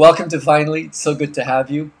 So welcome to Finally. It's so good to have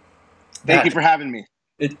you. Thank you for having me.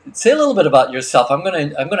 Say a little bit about yourself. I'm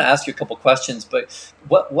gonna ask you a couple questions, but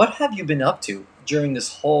what have you been up to during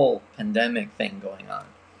this whole pandemic thing going on?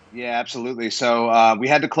 Yeah, absolutely. So we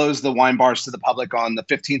had to close the wine bars to the public on the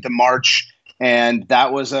 15th of March, and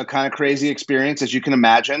that was a kind of crazy experience, as you can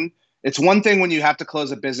imagine. It's one thing when you have to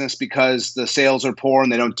close a business because the sales are poor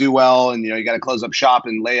and they don't do well, and you got to close up shop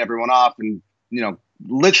and lay everyone off and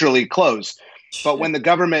literally close. But when the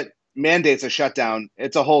government mandates a shutdown,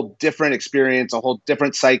 it's a whole different experience, a whole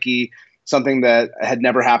different psyche, something that had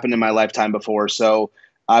never happened in my lifetime before. So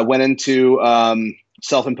I went into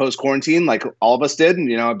self-imposed quarantine like all of us did.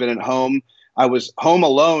 And, I've been at home. I was home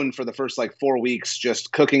alone for the first 4 weeks,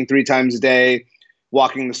 just cooking 3 times a day,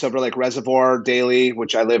 walking the Silver Lake Reservoir daily,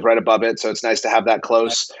 which I live right above it. So it's nice to have that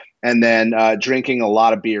close. And then drinking a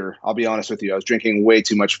lot of beer. I'll be honest with you. I was drinking way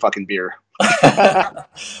too much fucking beer.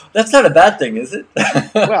 That's not a bad thing, is it?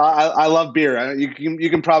 Well, I love beer. You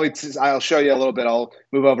can probably, I'll show you a little bit. I'll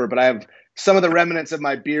move over, but I have some of the remnants of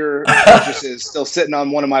my beer purchases still sitting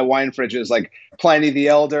on one of my wine fridges, like Pliny the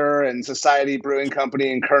Elder and Society Brewing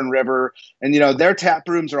Company and Kern River. And, their tap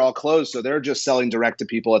rooms are all closed. So they're just selling direct to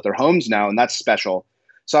people at their homes now. And that's special.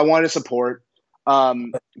 So I wanted to support.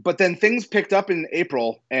 But then things picked up in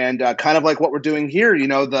April and kind of like what we're doing here,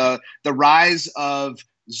 the rise of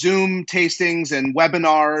Zoom tastings and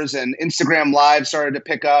webinars and Instagram Live started to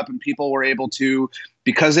pick up, and people were able to,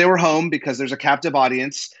 because they were home, because there's a captive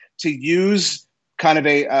audience, to use kind of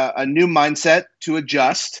a new mindset to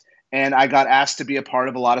adjust. And I got asked to be a part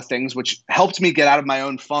of a lot of things, which helped me get out of my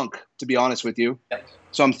own funk, to be honest with you.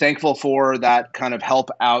 So I'm thankful for that kind of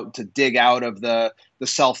help out to dig out of the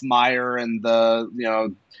self-mire and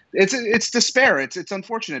it's despair. It's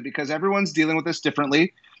unfortunate because everyone's dealing with this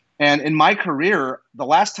differently. And in my career, the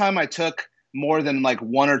last time I took more than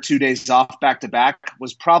 1 or 2 days off back to back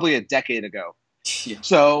was probably a decade ago. Yeah.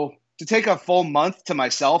 So to take a full month to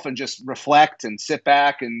myself and just reflect and sit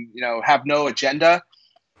back and, have no agenda,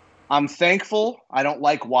 I'm thankful. I don't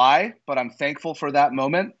like why, but I'm thankful for that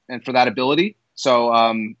moment and for that ability. So,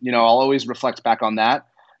 I'll always reflect back on that.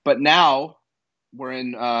 But now we're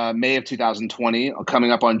in May of 2020,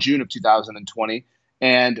 coming up on June of 2020.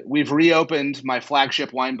 And we've reopened my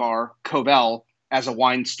flagship wine bar, Covell, as a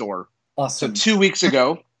wine store. Awesome. So 2 weeks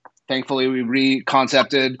ago, thankfully, we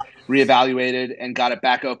reconcepted, reevaluated, and got it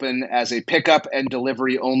back open as a pickup and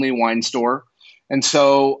delivery only wine store. And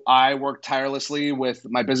so I worked tirelessly with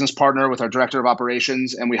my business partner, with our director of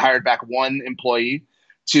operations, and we hired back 1 employee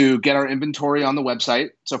to get our inventory on the website.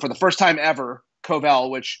 So for the first time ever, Covell,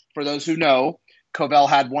 which for those who know, Covell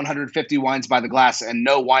had 150 wines by the glass and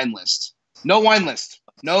no wine list. No wine list,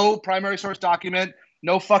 no primary source document,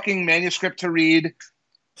 no fucking manuscript to read.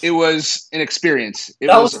 It was an experience. It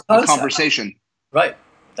was a conversation. Right.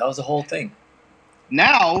 That was the whole thing.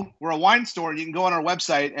 Now we're a wine store and you can go on our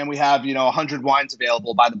website and we have, 100 wines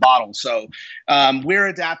available by the bottle. So we're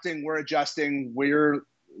adapting, we're adjusting, we're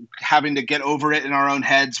having to get over it in our own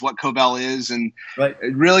heads what Covell is. And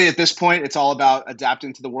really at this point, it's all about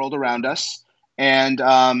adapting to the world around us. And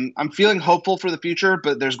I'm feeling hopeful for the future,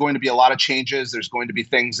 but there's going to be a lot of changes. There's going to be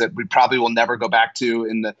things that we probably will never go back to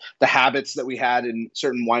in the habits that we had in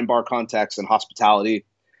certain wine bar contexts and hospitality.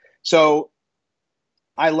 So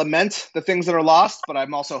I lament the things that are lost, but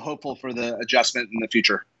I'm also hopeful for the adjustment in the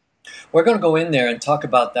future. We're going to go in there and talk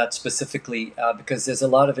about that specifically because there's a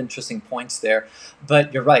lot of interesting points there.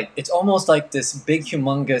 But you're right. It's almost like this big,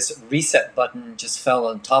 humongous reset button just fell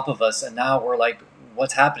on top of us. And now we're like,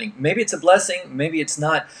 what's happening? Maybe it's a blessing. Maybe it's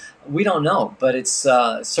not. We don't know. But it's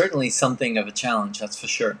certainly something of a challenge. That's for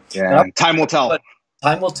sure. Yeah, time will tell. But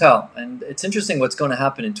time will tell. And it's interesting what's going to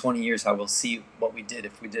happen in 20 years, how we'll see what we did,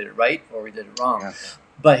 if we did it right or we did it wrong. Yeah.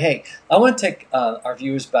 But hey, I want to take our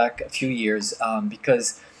viewers back a few years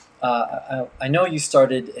because I know you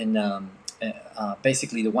started in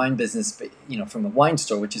basically the wine business, from a wine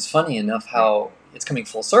store, which is funny enough how it's coming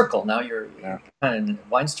full circle. Now you're kind of in a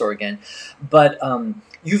wine store again. But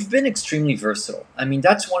you've been extremely versatile. I mean,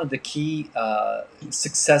 that's one of the key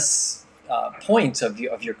success points of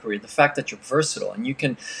your career, the fact that you're versatile. And you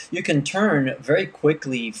can turn very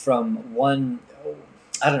quickly from one,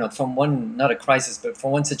 not a crisis, but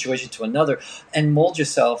from one situation to another and mold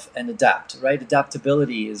yourself and adapt, right?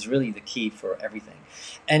 Adaptability is really the key for everything.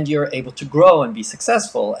 And you're able to grow and be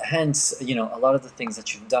successful. Hence, a lot of the things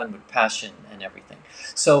that you've done with passion and everything.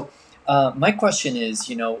 So my question is,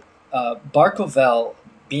 Bar Covell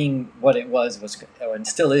being what it was and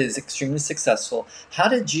still is extremely successful.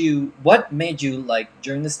 What made you like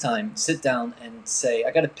during this time sit down and say,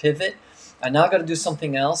 I got to pivot. I now got to do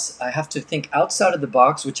something else. I have to think outside of the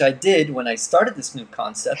box, which I did when I started this new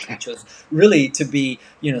concept, which was really to be,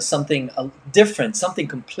 something different, something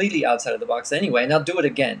completely outside of the box anyway, and I'll do it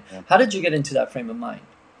again. Yeah. How did you get into that frame of mind?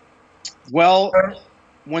 Well,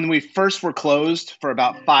 when we first were closed for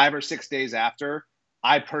about 5 or 6 days after,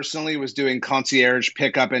 I personally was doing concierge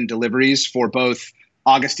pickup and deliveries for both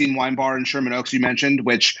Augustine Wine Bar in Sherman Oaks, you mentioned,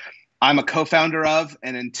 which I'm a co-founder of.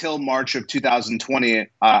 And until March of 2020,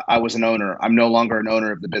 I was an owner. I'm no longer an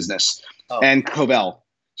owner of the business. And Covell.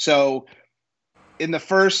 So in the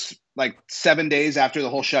first 7 days after the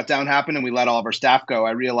whole shutdown happened and we let all of our staff go,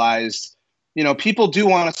 I realized, people do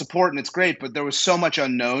want to support and it's great, but there was so much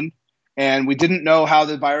unknown. And we didn't know how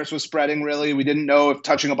the virus was spreading, really. We didn't know if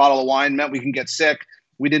touching a bottle of wine meant we can get sick.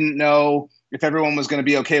 We didn't know if everyone was going to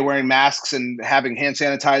be okay wearing masks and having hand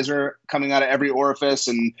sanitizer coming out of every orifice.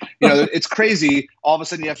 And, it's crazy. All of a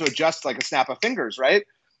sudden you have to adjust like a snap of fingers, right?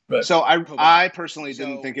 So I personally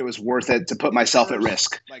didn't think it was worth it to put myself at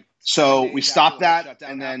risk. So we stopped that.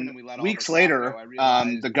 And then weeks later,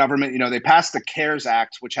 the government, they passed the CARES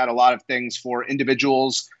Act, which had a lot of things for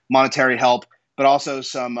individuals, monetary help, but also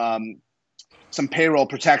some payroll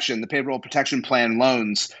protection, the payroll protection plan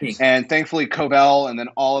loans. And thankfully, Covell and then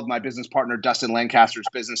all of my business partner, Dustin Lancaster's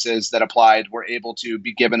businesses that applied were able to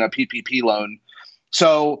be given a PPP loan.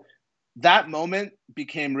 So that moment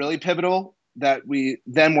became really pivotal, that we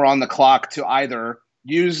then were on the clock to either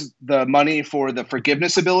use the money for the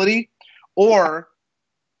forgiveness ability or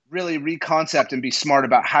really reconcept and be smart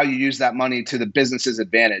about how you use that money to the business's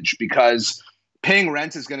advantage, because paying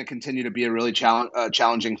rent is going to continue to be a really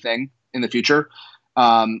challenging thing in the future.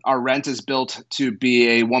 Our rent is built to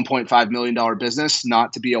be a $1.5 million business,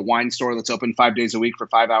 not to be a wine store that's open 5 days a week for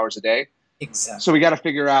 5 hours a day. Exactly. So we got to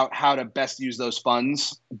figure out how to best use those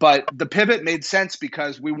funds. But the pivot made sense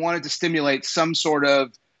because we wanted to stimulate some sort of,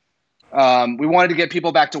 we wanted to get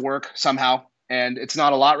people back to work somehow. And it's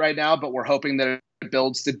not a lot right now, but we're hoping that it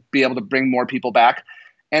builds to be able to bring more people back.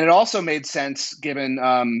 And it also made sense given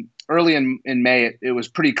early in May, it was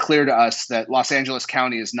pretty clear to us that Los Angeles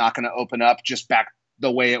County is not going to open up just back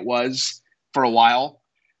the way it was for a while.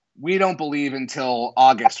 We don't believe until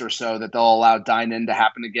August or so that they'll allow dine-in to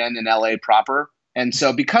happen again in LA proper. And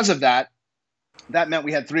so because of that, that meant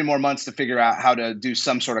we had 3 more months to figure out how to do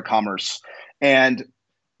some sort of commerce. And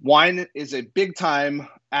wine is a big time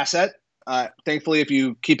asset. Thankfully, if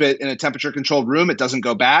you keep it in a temperature controlled room, it doesn't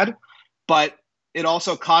go bad, but it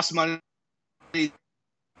also costs money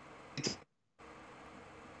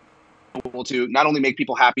to not only make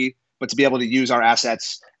people happy, but to be able to use our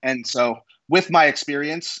assets. And so with my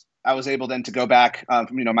experience, I was able then to go back,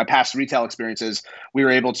 my past retail experiences, we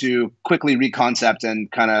were able to quickly reconcept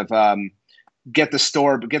and kind of get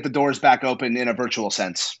the doors back open in a virtual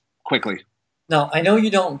sense quickly. Now, I know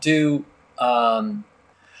you don't do,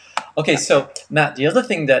 okay, so Matt, the other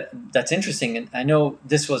thing that's interesting, and I know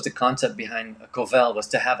this was the concept behind Covell, was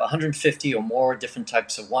to have 150 or more different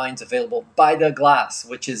types of wines available by the glass,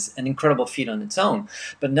 which is an incredible feat on its own.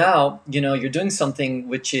 But now, you're doing something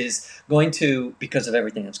which is going to, because of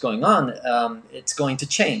everything that's going on, it's going to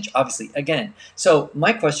change, obviously, again. So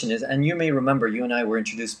my question is, and you may remember, you and I were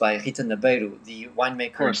introduced by Rita Nabeiro, the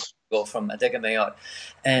winemaker from Adega Mayotte.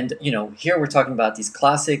 And, here we're talking about these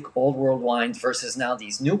classic old world wines versus now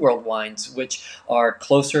these new world wines, which are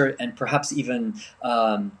closer and perhaps even,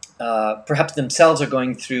 perhaps themselves are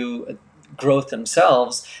going through growth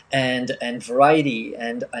themselves and variety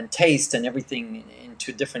and taste and everything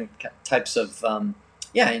into different types of,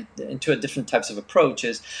 into a different types of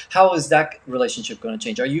approaches. How is that relationship going to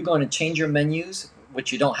change? Are you going to change your menus,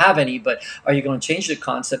 which you don't have any, but are you going to change the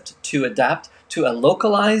concept to adapt to a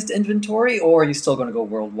localized inventory, or are you still going to go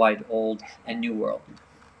worldwide, old and new world?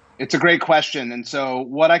 It's a great question. And so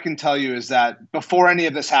what I can tell you is that before any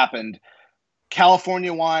of this happened,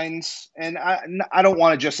 California wines, and I don't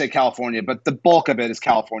want to just say California, but the bulk of it is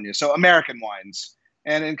California. So American wines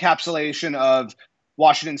and encapsulation of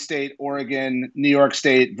Washington State, Oregon, New York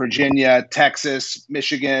State, Virginia, Texas,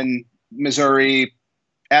 Michigan, Missouri,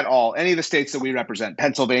 et al. Any of the states that we represent,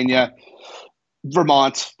 Pennsylvania,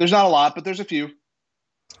 Vermont. There's not a lot, but there's a few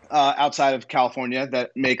outside of California that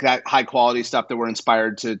make that high quality stuff that we're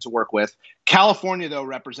inspired to work with. California, though,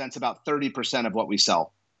 represents about 30% of what we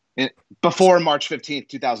sell before March 15th,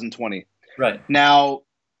 2020. Right. Now,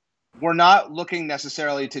 we're not looking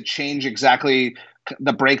necessarily to change exactly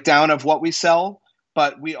the breakdown of what we sell,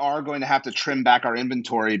 but we are going to have to trim back our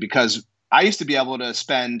inventory because I used to be able to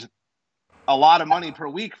spend a lot of money per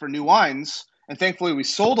week for new wines. And thankfully we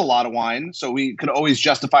sold a lot of wine, so we could always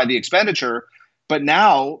justify the expenditure. But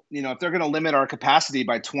now, if they're going to limit our capacity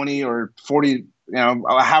by 20 or 40,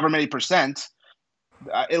 however many percent,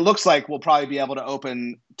 it looks like we'll probably be able to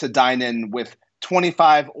open to dine in with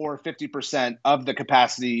 25 or 50% of the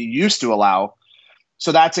capacity you used to allow.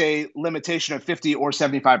 So that's a limitation of 50 or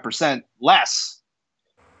 75% less.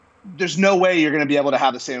 There's no way you're going to be able to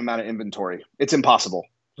have the same amount of inventory. It's impossible.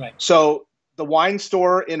 Right. So the wine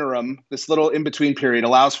store interim, this little in-between period,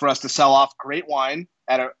 allows for us to sell off great wine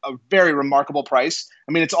at a very remarkable price.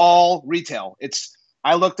 I mean, it's all retail.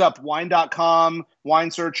 I looked up wine.com,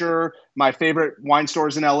 Wine Searcher, my favorite wine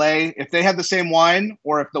stores in LA. If they had the same wine,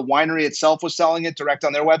 or if the winery itself was selling it direct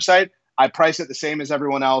on their website, I price it the same as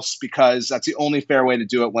everyone else, because that's the only fair way to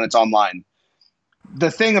do it when it's online.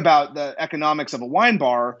 The thing about the economics of a wine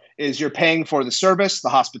bar is you're paying for the service, the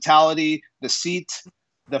hospitality, the seat,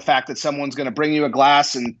 the fact that someone's going to bring you a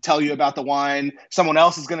glass and tell you about the wine. Someone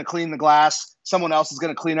else is going to clean the glass. Someone else is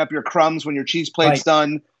going to clean up your crumbs when your cheese plate's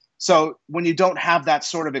done. So when you don't have that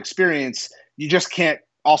sort of experience, you just can't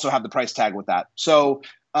also have the price tag with that. So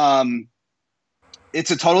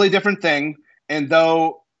it's a totally different thing. And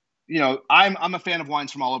though, I'm a fan of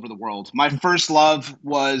wines from all over the world. My first love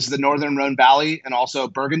was the Northern Rhone Valley and also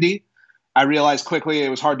Burgundy. I realized quickly it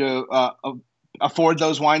was hard to afford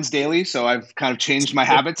those wines daily, so I've kind of changed my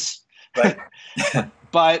habits. Right.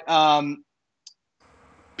 But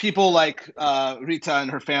people like Rita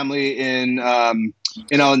and her family in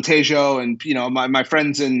Alentejo, and my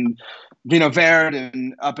friends in Vino Verde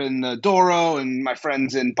and up in the Douro, and my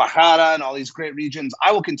friends in Pajara and all these great regions,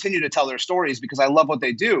 I will continue to tell their stories because I love what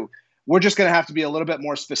they do. We're just going to have to be a little bit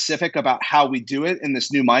more specific about how we do it in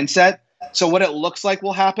this new mindset. So what it looks like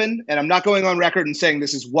will happen, and I'm not going on record and saying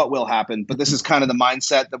this is what will happen, but this is kind of the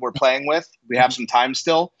mindset that we're playing with. We have some time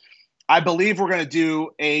still. I believe we're going to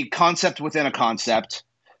do a concept within a concept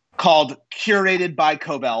called Curated by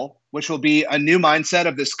Covell, which will be a new mindset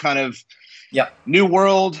of this kind of new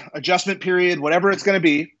world adjustment period, whatever it's going to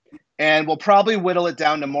be. And we'll probably whittle it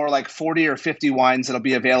down to more like 40 or 50 wines that'll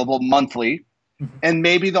be available monthly. And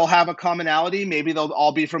maybe they'll have a commonality. Maybe they'll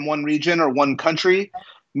all be from one region or one country.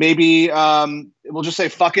 Maybe we'll just say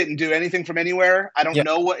fuck it and do anything from anywhere. I don't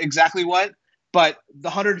know exactly what, but the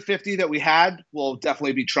 150 that we had will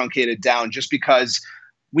definitely be truncated down, just because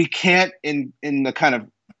we can't in the kind of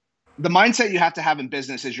the mindset you have to have in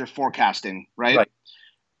business is you're forecasting, right?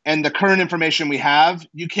 And the current information we have,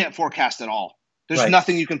 you can't forecast at all. There's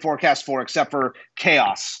nothing you can forecast for except for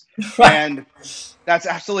chaos. And that's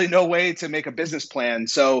absolutely no way to make a business plan.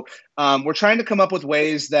 So we're trying to come up with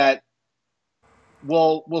ways that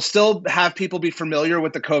will still have people be familiar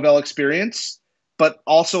with the Covell experience, but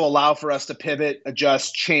also allow for us to pivot,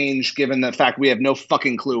 adjust, change, given the fact we have no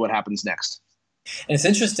fucking clue what happens next. And it's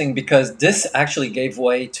interesting because this actually gave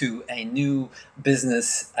way to a new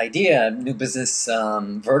business idea, new business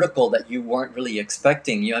vertical that you weren't really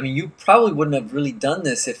expecting. You probably wouldn't have really done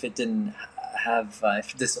this if it didn't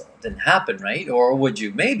if this didn't happen, right? Or would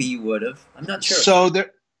you? Maybe you would have. I'm not sure. So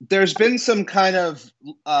there's been some kind of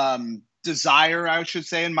desire, I should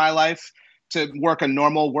say, in my life to work a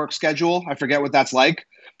normal work schedule. I forget what that's like.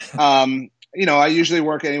 I usually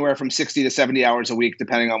work anywhere from 60 to 70 hours a week,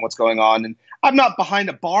 depending on what's going on. And I'm not behind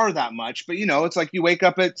a bar that much, but it's like you wake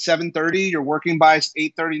up at 7:30, you're working by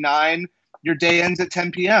 8:39, your day ends at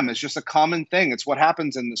 10 p.m. It's just a common thing. It's what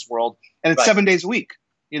happens in this world. And it's 7 days a week.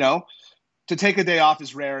 To take a day off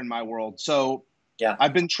is rare in my world. So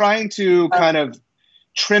I've been trying to kind of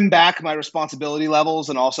trim back my responsibility levels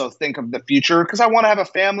and also think of the future, because I want to have a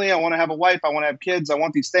family. I want to have a wife. I want to have kids. I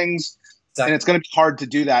want these things. Exactly. And it's going to be hard to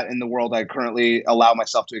do that in the world I currently allow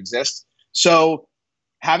myself to exist. So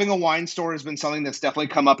having a wine store has been something that's definitely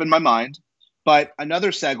come up in my mind. But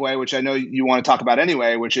another segue, which I know you want to talk about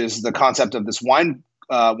anyway, which is the concept of this wine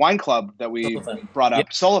club that we brought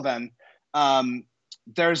up, Sullivan.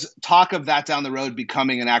 There's talk of that down the road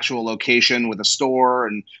becoming an actual location with a store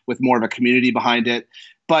and with more of a community behind it.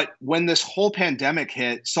 But when this whole pandemic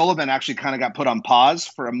hit, Sullivan actually kind of got put on pause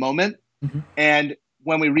for a moment. And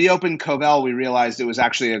when we reopened Covell, we realized it was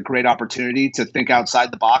actually a great opportunity to think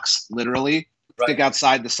outside the box, literally think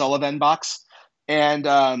outside the Sullivan box. And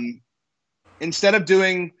instead of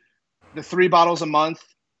doing the 3 bottles a month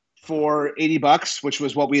for $80, which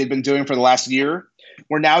was what we had been doing for the last year,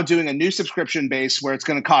 we're now doing a new subscription base where it's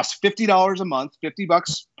going to cost $50 a month,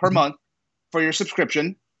 $50 per month for your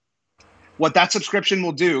subscription. What that subscription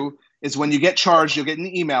will do is when you get charged, you'll get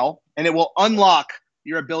an email, and it will unlock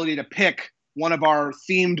your ability to pick one of our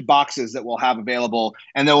themed boxes that we'll have available.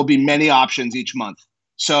 And there will be many options each month.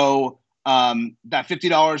 So that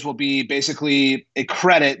 $50 will be basically a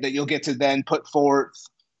credit that you'll get to then put forward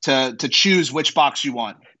to choose which box you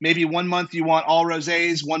want. Maybe 1 month you want all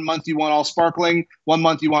rosés, 1 month you want all sparkling, 1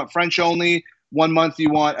 month you want French only, 1 month you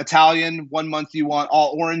want Italian, 1 month you want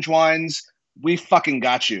all orange wines. We fucking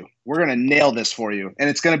got you. We're going to nail this for you. And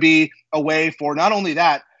it's going to be a way for not only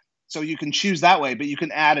that, so you can choose that way, but you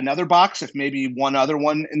can add another box if maybe one other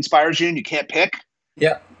one inspires you and you can't pick.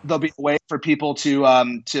 Yeah. There'll be a way for people to I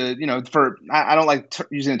don't like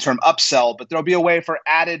using the term upsell, but there'll be a way for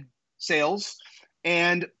added sales.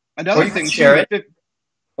 And another thing, share it,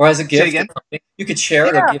 or as a gift. Say again? You could share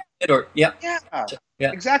it or gift it, or yeah,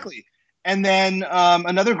 exactly. And then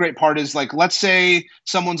another great part is, like, let's say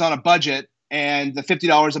someone's on a budget and the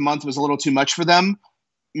 $50 a month was a little too much for them.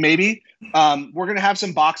 Maybe we're going to have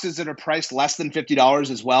some boxes that are priced less than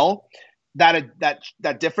 $50 as well. That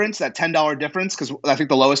difference, that $10 difference, because I think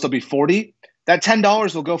the lowest will be $40. That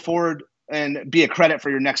 $10 will go forward and be a credit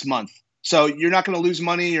for your next month. So you're not going to lose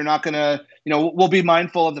money. You're not going to, we'll be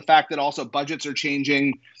mindful of the fact that also budgets are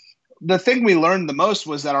changing. The thing we learned the most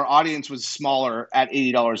was that our audience was smaller at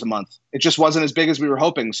 $80 a month. It just wasn't as big as we were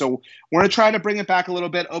hoping. So we're going to try to bring it back a little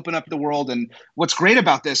bit, open up the world. And what's great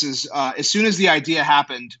about this is as soon as the idea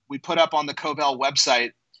happened, we put up on the Covell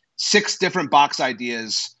website 6 different box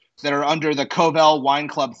ideas that are under the Covell Wine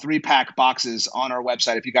Club 3-pack boxes on our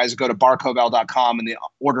website. If you guys go to barcovell.com in the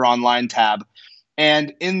order online tab.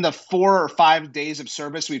 And in the 4 or 5 days of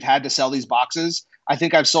service we've had to sell these boxes, I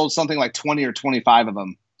think I've sold something like 20 or 25 of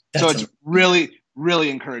them. So it's really, really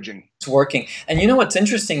encouraging. It's working. And you know what's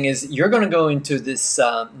interesting is you're going to go into this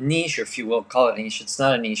niche, or if you will call it a niche. It's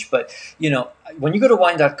not a niche, but when you go to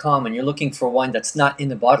wine.com and you're looking for wine that's not in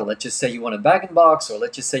the bottle, let's just say you want a bag-and-box, or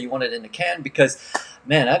let's just say you want it in a can, because,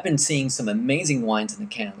 man, I've been seeing some amazing wines in the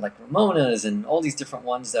can, like Ramona's and all these different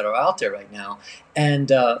ones that are out there right now.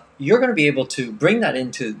 And you're going to be able to bring that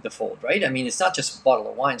into the fold, right? I mean, it's not just a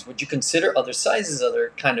bottle of wines. Would you consider other sizes,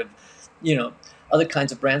 other kind of, other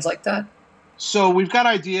kinds of brands like that? So we've got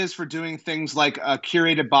ideas for doing things like a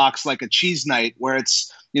curated box, like a cheese night, where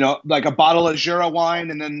it's, like a bottle of Jura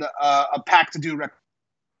wine and then a pack to do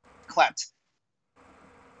raclette.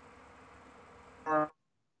 Or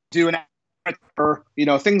do an,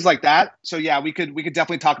 things like that. So yeah, we could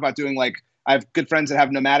definitely talk about doing, like, I have good friends that have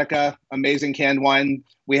Nomatica, amazing canned wine.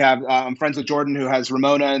 We have, I'm friends with Jordan who has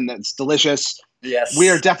Ramona, and it's delicious. Yes. We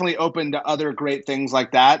are definitely open to other great things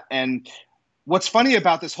like that. And what's funny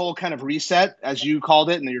about this whole kind of reset, as you called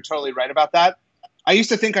it, and you're totally right about that, I used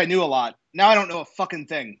to think I knew a lot. Now I don't know a fucking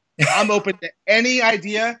thing. I'm open to any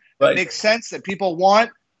idea that makes sense, that people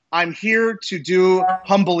want. I'm here to do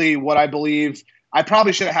humbly what I believe. I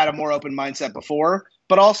probably should have had a more open mindset before.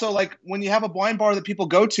 But also, like, when you have a wine bar that people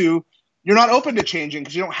go to, you're not open to changing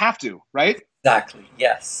because you don't have to, right? Exactly,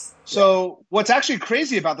 yes. So what's actually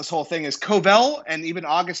crazy about this whole thing is Covell and even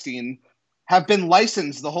Augustine have been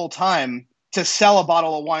licensed the whole time to sell a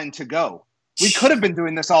bottle of wine to go. We could have been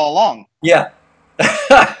doing this all along. Yeah.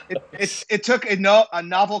 It took a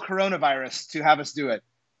novel coronavirus to have us do it.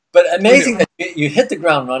 But amazing that you hit the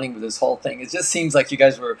ground running with this whole thing. It just seems like you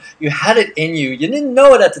had it in you. You didn't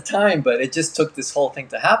know it at the time, but it just took this whole thing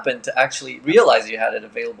to happen to actually realize you had it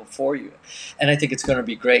available for you. And I think it's going to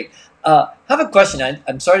be great. I have a question.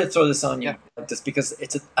 I'm sorry to throw this on you like this, because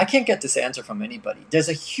I can't get this answer from anybody. There's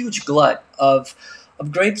a huge glut of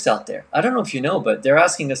grapes out there. I don't know if you know, but they're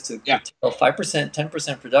asking us to 5%,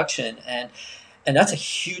 10% production, and that's a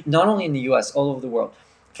huge, not only in the US, all over the world.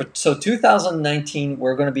 So 2019,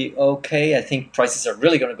 we're going to be okay. I think prices are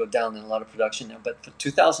really going to go down in a lot of production now. But for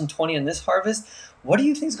 2020 and this harvest, what do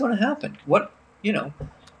you think is going to happen?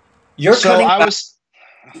 You're cutting back.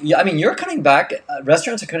 Yeah, I mean, you're cutting back.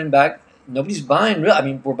 Restaurants are cutting back. Nobody's buying. I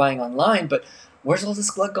mean, we're buying online, but where's all this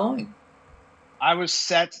glut going? I was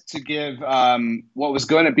set to give what was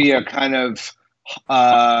going to be a kind of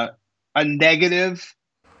a negative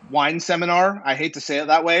wine seminar. I hate to say it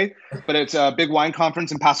that way, but it's a big wine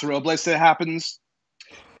conference in Paso Robles that happens,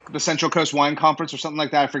 the Central Coast Wine Conference or something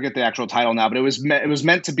like that. I forget the actual title now, but it was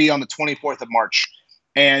meant to be on the 24th of March.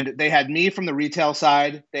 And they had me from the retail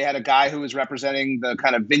side. They had a guy who was representing the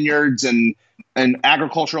kind of vineyards and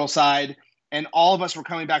agricultural side. And all of us were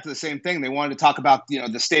coming back to the same thing. They wanted to talk about,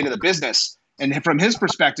 the state of the business. And from his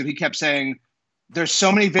perspective, he kept saying, there's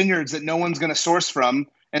so many vineyards that no one's going to source from,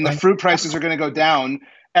 and the fruit prices are going to go down.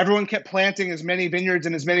 Everyone kept planting as many vineyards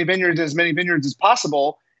and as many vineyards as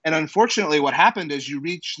possible. And unfortunately, what happened is you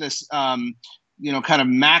reach this, kind of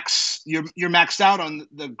max. You're maxed out on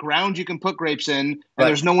the ground you can put grapes in, and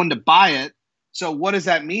there's no one to buy it. So what does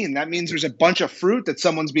that mean? That means there's a bunch of fruit that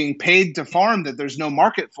someone's being paid to farm that there's no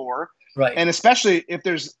market for. Right. And especially if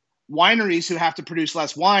there's wineries who have to produce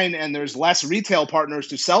less wine and there's less retail partners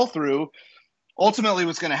to sell through, ultimately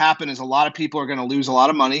what's going to happen is a lot of people are going to lose a lot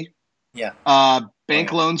of money. Yeah.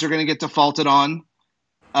 Bank loans are going to get defaulted on.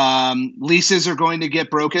 Leases are going to get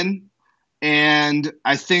broken. And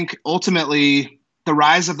I think ultimately the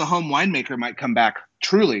rise of the home winemaker might come back.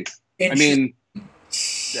 Truly. I mean,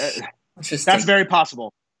 that's very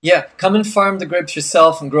possible. Yeah, come and farm the grapes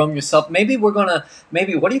yourself and grow them yourself. Maybe we're gonna,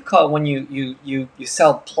 what do you call it when you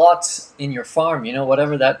sell plots in your farm? You know,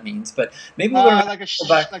 whatever that means. But maybe we're gonna like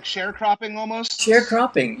sharecropping almost.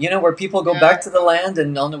 Sharecropping, you know, where people go back to the land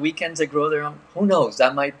and on the weekends they grow their own. Who knows?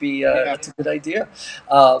 That might be that's a good idea.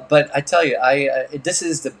 But I tell you, this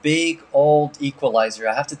is the big old equalizer.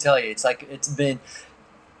 I have to tell you, it's like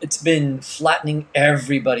it's been flattening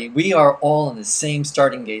everybody. We are all in the same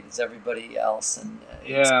starting gate as everybody else, and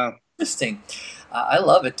it's interesting. I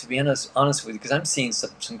love it, to be honest with you, because I'm seeing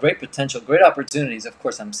some great potential, great opportunities. Of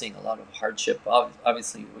course, I'm seeing a lot of hardship,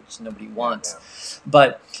 obviously, which nobody wants.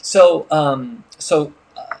 But so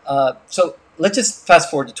let's just fast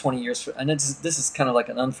forward to 20 years. And this is kind of like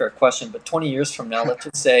an unfair question, but 20 years from now, let's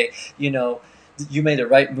just say, you know, you made the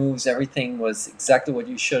right moves. Everything was exactly what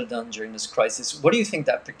you should have done during this crisis. What do you think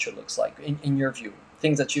that picture looks like in your view?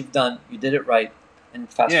 Things that you've done, you did it right,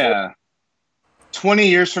 and fast forward. 20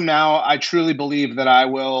 years from now, I truly believe that I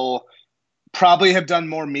will probably have done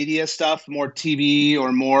more media stuff, more TV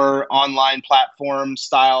or more online platform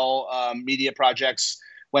style media projects,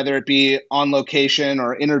 whether it be on location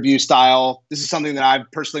or interview style. This is something that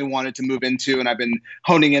I've personally wanted to move into, and I've been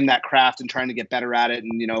honing in that craft and trying to get better at it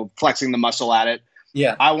and, you know, flexing the muscle at it.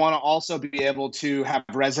 Yeah. I want to also be able to have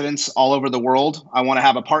residents all over the world. I want to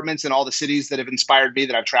have apartments in all the cities that have inspired me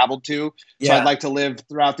that I've traveled to. So I'd like to live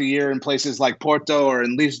throughout the year in places like Porto or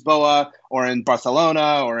in Lisboa or in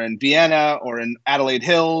Barcelona or in Vienna or in Adelaide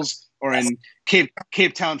Hills or in Cape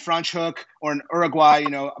Town, Franschhoek, or in Uruguay, you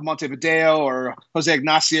know, Montevideo or Jose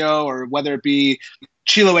Ignacio, or whether it be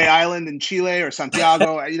Chiloé Island in Chile or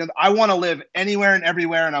Santiago. You know, I want to live anywhere and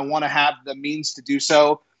everywhere, and I want to have the means to do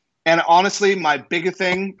so. And honestly, my biggest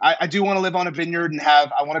thing, I do want to live on a vineyard and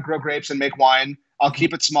I want to grow grapes and make wine. I'll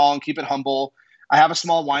keep it small and keep it humble. I have a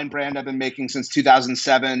small wine brand I've been making since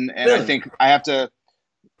 2007. And I think I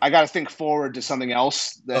got to think forward to something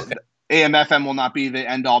else. AM/FM will not be the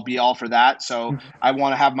end all be all for that. So I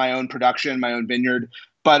want to have my own production, my own vineyard.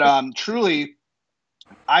 But truly,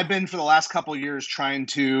 I've been for the last couple of years trying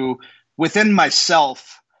to, within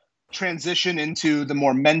myself, transition into the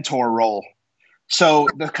more mentor role. So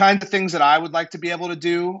the kind of things that I would like to be able to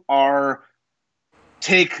do are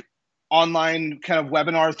take online kind of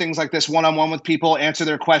webinar things like this one-on-one with people, answer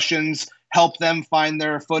their questions, help them find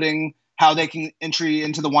their footing, how they can entry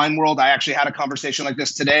into the wine world. I actually had a conversation like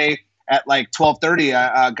this today at like 12:30.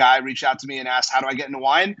 A guy reached out to me and asked, how do I get into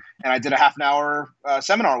wine? And I did a half an hour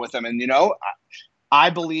seminar with him. And, you know, I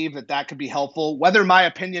believe that could be helpful. Whether my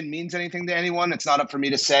opinion means anything to anyone, it's not up for me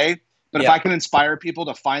to say. But if I can inspire people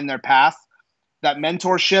to find their path, that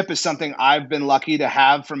mentorship is something I've been lucky to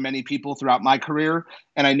have from many people throughout my career.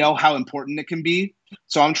 And I know how important it can be.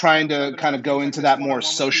 So I'm trying to kind of go into that more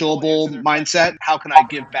sociable mindset. How can I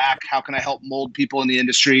give back? How can I help mold people in the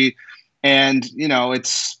industry? And, you know,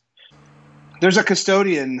 there's a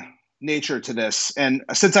custodian nature to this. And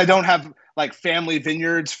since I don't have like family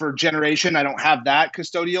vineyards for generation, I don't have that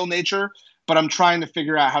custodial nature, but I'm trying to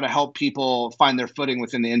figure out how to help people find their footing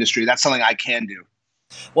within the industry. That's something I can do.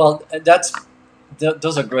 Well,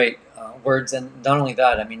 those are great words, and not only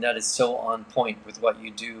that, I mean, that is so on point with what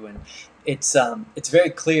you do, and it's very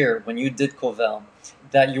clear when you did Covell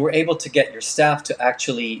that you were able to get your staff to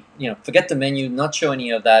actually, you know, forget the menu, not show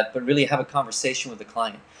any of that, but really have a conversation with the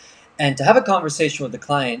client. And to have a conversation with the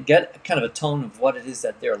client, get kind of a tone of what it is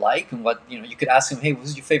that they're like, and what, you know, you could ask them, hey,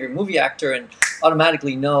 who's your favorite movie actor? And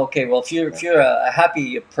automatically know, okay, well, if you're a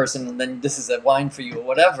happy person, then this is a wine for you or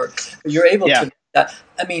whatever. But you're able to. That,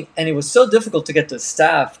 I mean, and it was so difficult to get the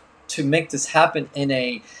staff to make this happen in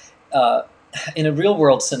a real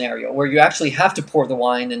world scenario where you actually have to pour the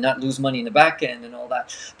wine and not lose money in the back end and all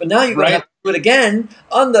that. But now you're going to have to do it again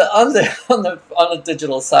on the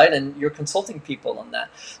digital side, and you're consulting people on that.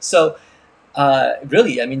 So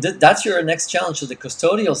really, I mean, that's your next challenge. So the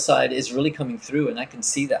custodial side is really coming through, and I can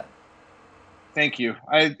see that. Thank you.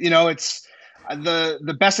 It's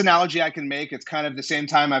the best analogy I can make. It's kind of the same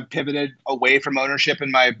time I've pivoted away from ownership in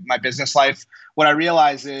my business life. What I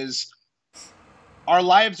realize is our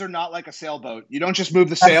lives are not like a sailboat. You don't just move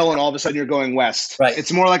the sail and all of a sudden you're going west. Right.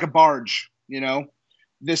 It's more like a barge. You know,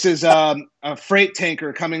 this is a freight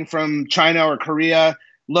tanker coming from China or Korea,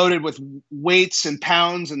 loaded with weights and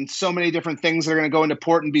pounds and so many different things that are going to go into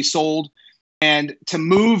port and be sold. And to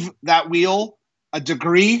move that wheel a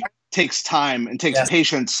degree takes time and takes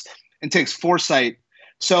patience and takes foresight.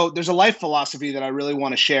 So there's a life philosophy that I really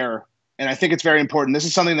want to share. And I think it's very important. This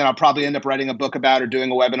is something that I'll probably end up writing a book about or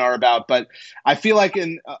doing a webinar about. But I feel like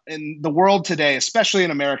in the world today, especially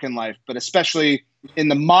in American life, but especially in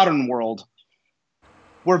the modern world,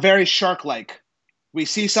 we're very shark-like. We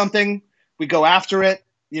see something, we go after it.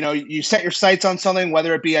 You know, you set your sights on something,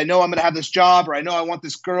 whether it be, I know I'm going to have this job, or I know I want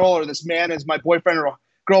this girl or this man as my boyfriend or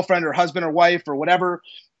girlfriend or husband or wife or whatever.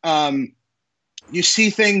 You see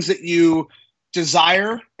things that you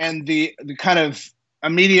desire, and the kind of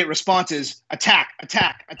immediate response is attack,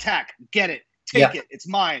 attack, attack, get it, take it, it's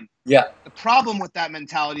mine. Yeah. The problem with that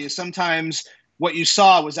mentality is sometimes what you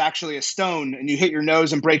saw was actually a stone, and you hit your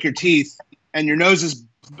nose and break your teeth, and your nose is,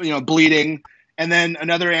 you know, bleeding, and then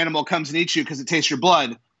another animal comes and eats you because it tastes your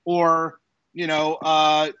blood. Or, you know,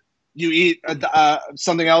 you eat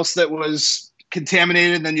something else that was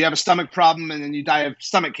contaminated, and then you have a stomach problem, and then you die of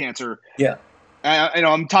stomach cancer. Yeah. You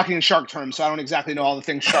know, I'm talking in shark terms, so I don't exactly know all the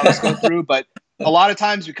things sharks go through, but a lot of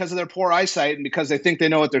times because of their poor eyesight and because they think they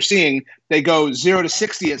know what they're seeing, they go 0 to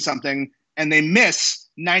 60 at something and they miss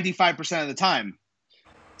 95% of the time.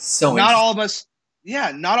 So not all of us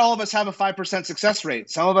have a 5% success rate.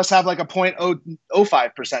 Some of us have like a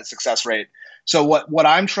 0.005% success rate. So what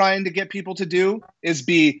I'm trying to get people to do is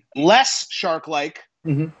be less shark-like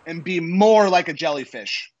and be more like a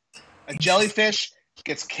jellyfish. A jellyfish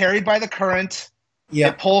gets carried by the current.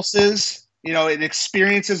 It pulses, you know, it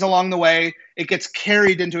experiences along the way. It gets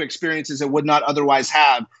carried into experiences it would not otherwise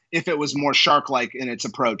have if it was more shark-like in its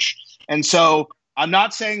approach. And so I'm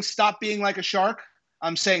not saying stop being like a shark.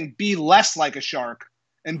 I'm saying be less like a shark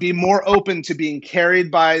and be more open to being carried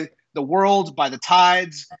by the world, by the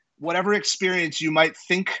tides, whatever experience you might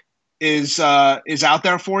think is out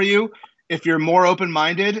there for you. If you're more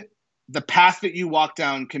open-minded, the path that you walk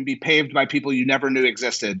down can be paved by people you never knew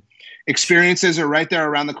existed. Experiences are right there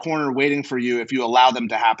around the corner waiting for you if you allow them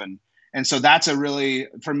to happen. And so that's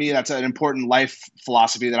for me, that's an important life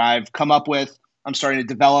philosophy that I've come up with. I'm starting to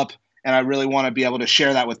develop, and I really want to be able to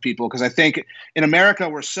share that with people, because I think in America,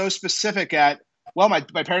 we're so specific at, well, my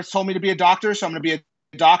parents told me to be a doctor, so I'm going to be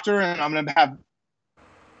a doctor, and I'm going to have a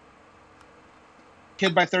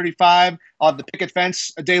kid by 35. I'll have the picket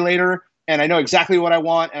fence a day later, and I know exactly what I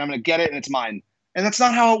want, and I'm going to get it, and it's mine. And that's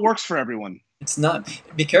not how it works for everyone. It's not.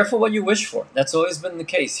 Be careful what you wish for. That's always been the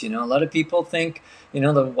case. You know, a lot of people think, you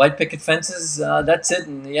know, the white picket fences, that's it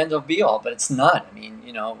and the end of be all, but it's not. I mean,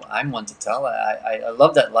 you know, I'm one to tell. I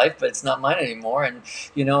love that life, but it's not mine anymore. And,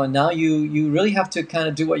 you know, and now you really have to kind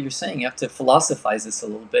of do what you're saying. You have to philosophize this a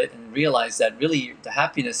little bit and realize that really the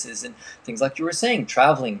happiness is in things like you were saying,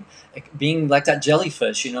 traveling, being like that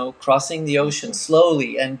jellyfish, you know, crossing the ocean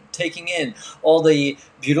slowly and taking in all the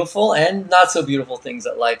beautiful and not so beautiful things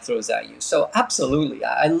that life throws at you. So absolutely,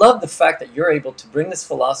 I love the fact that you're able to bring this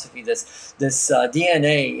philosophy, this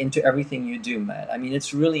DNA into everything you do, Matt. I mean,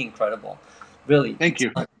 it's really incredible. Really. Thank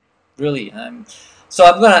you. Really. So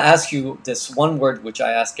I'm going to ask you this one word, which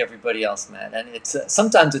I ask everybody else, Matt. And it's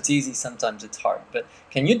sometimes it's easy, sometimes it's hard. But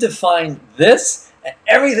can you define this and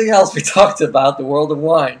everything else we talked about, the world of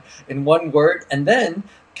wine, in one word? And then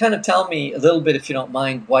kind of tell me a little bit, if you don't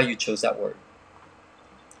mind, why you chose that word.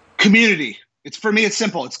 Community. For me, it's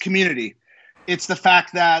simple. It's community. It's the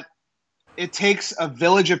fact that it takes a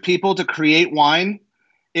village of people to create wine.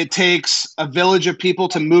 It takes a village of people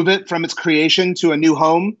to move it from its creation to a new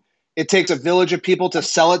home. It takes a village of people to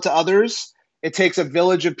sell it to others. It takes a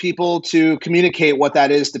village of people to communicate what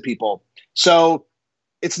that is to people. So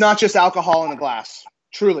it's not just alcohol in a glass.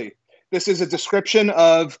 Truly, this is a description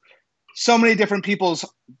of so many different people's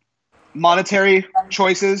monetary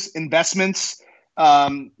choices, investments,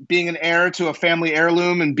 being an heir to a family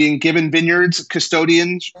heirloom and being given vineyards,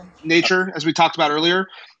 custodian nature, as we talked about earlier.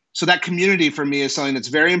 So that community for me is something that's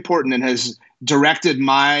very important and has directed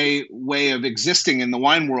my way of existing in the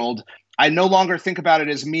wine world. I no longer think about it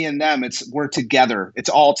as me and them. We're together. It's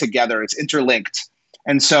all together. It's interlinked.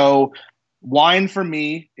 And so wine for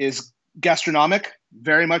me is gastronomic,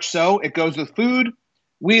 very much so. It goes with food.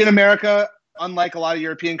 We in America, unlike a lot of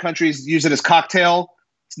European countries, use it as cocktail.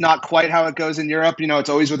 It's not quite how it goes in Europe. You know, it's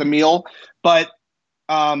always with a meal. But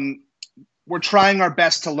we're trying our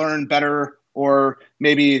best to learn better or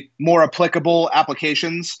maybe more applicable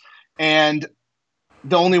applications. And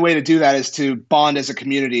the only way to do that is to bond as a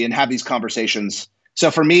community and have these conversations.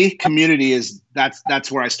 So for me, community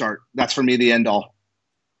that's where I start. That's for me the end all.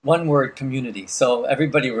 One word, community. So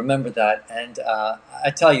everybody remember that. And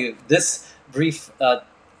I tell you, this brief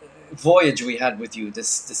voyage we had with you,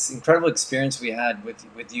 this incredible experience we had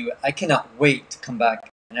with you, I cannot wait to come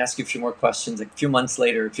back and ask you a few more questions a few months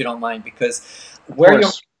later, if you don't mind, because where you're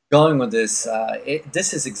going with this,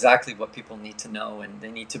 this is exactly what people need to know and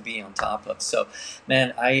they need to be on top of. So,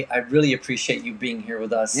 man, I really appreciate you being here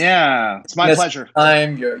with us. Yeah, it's my pleasure.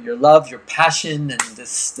 Your love, your passion, and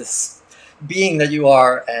this being that you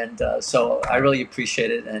are, and so I really appreciate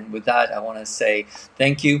it. And with that, I want to say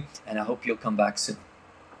thank you, and I hope you'll come back soon.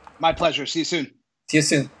 My pleasure. See you soon. See you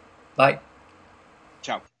soon. Bye.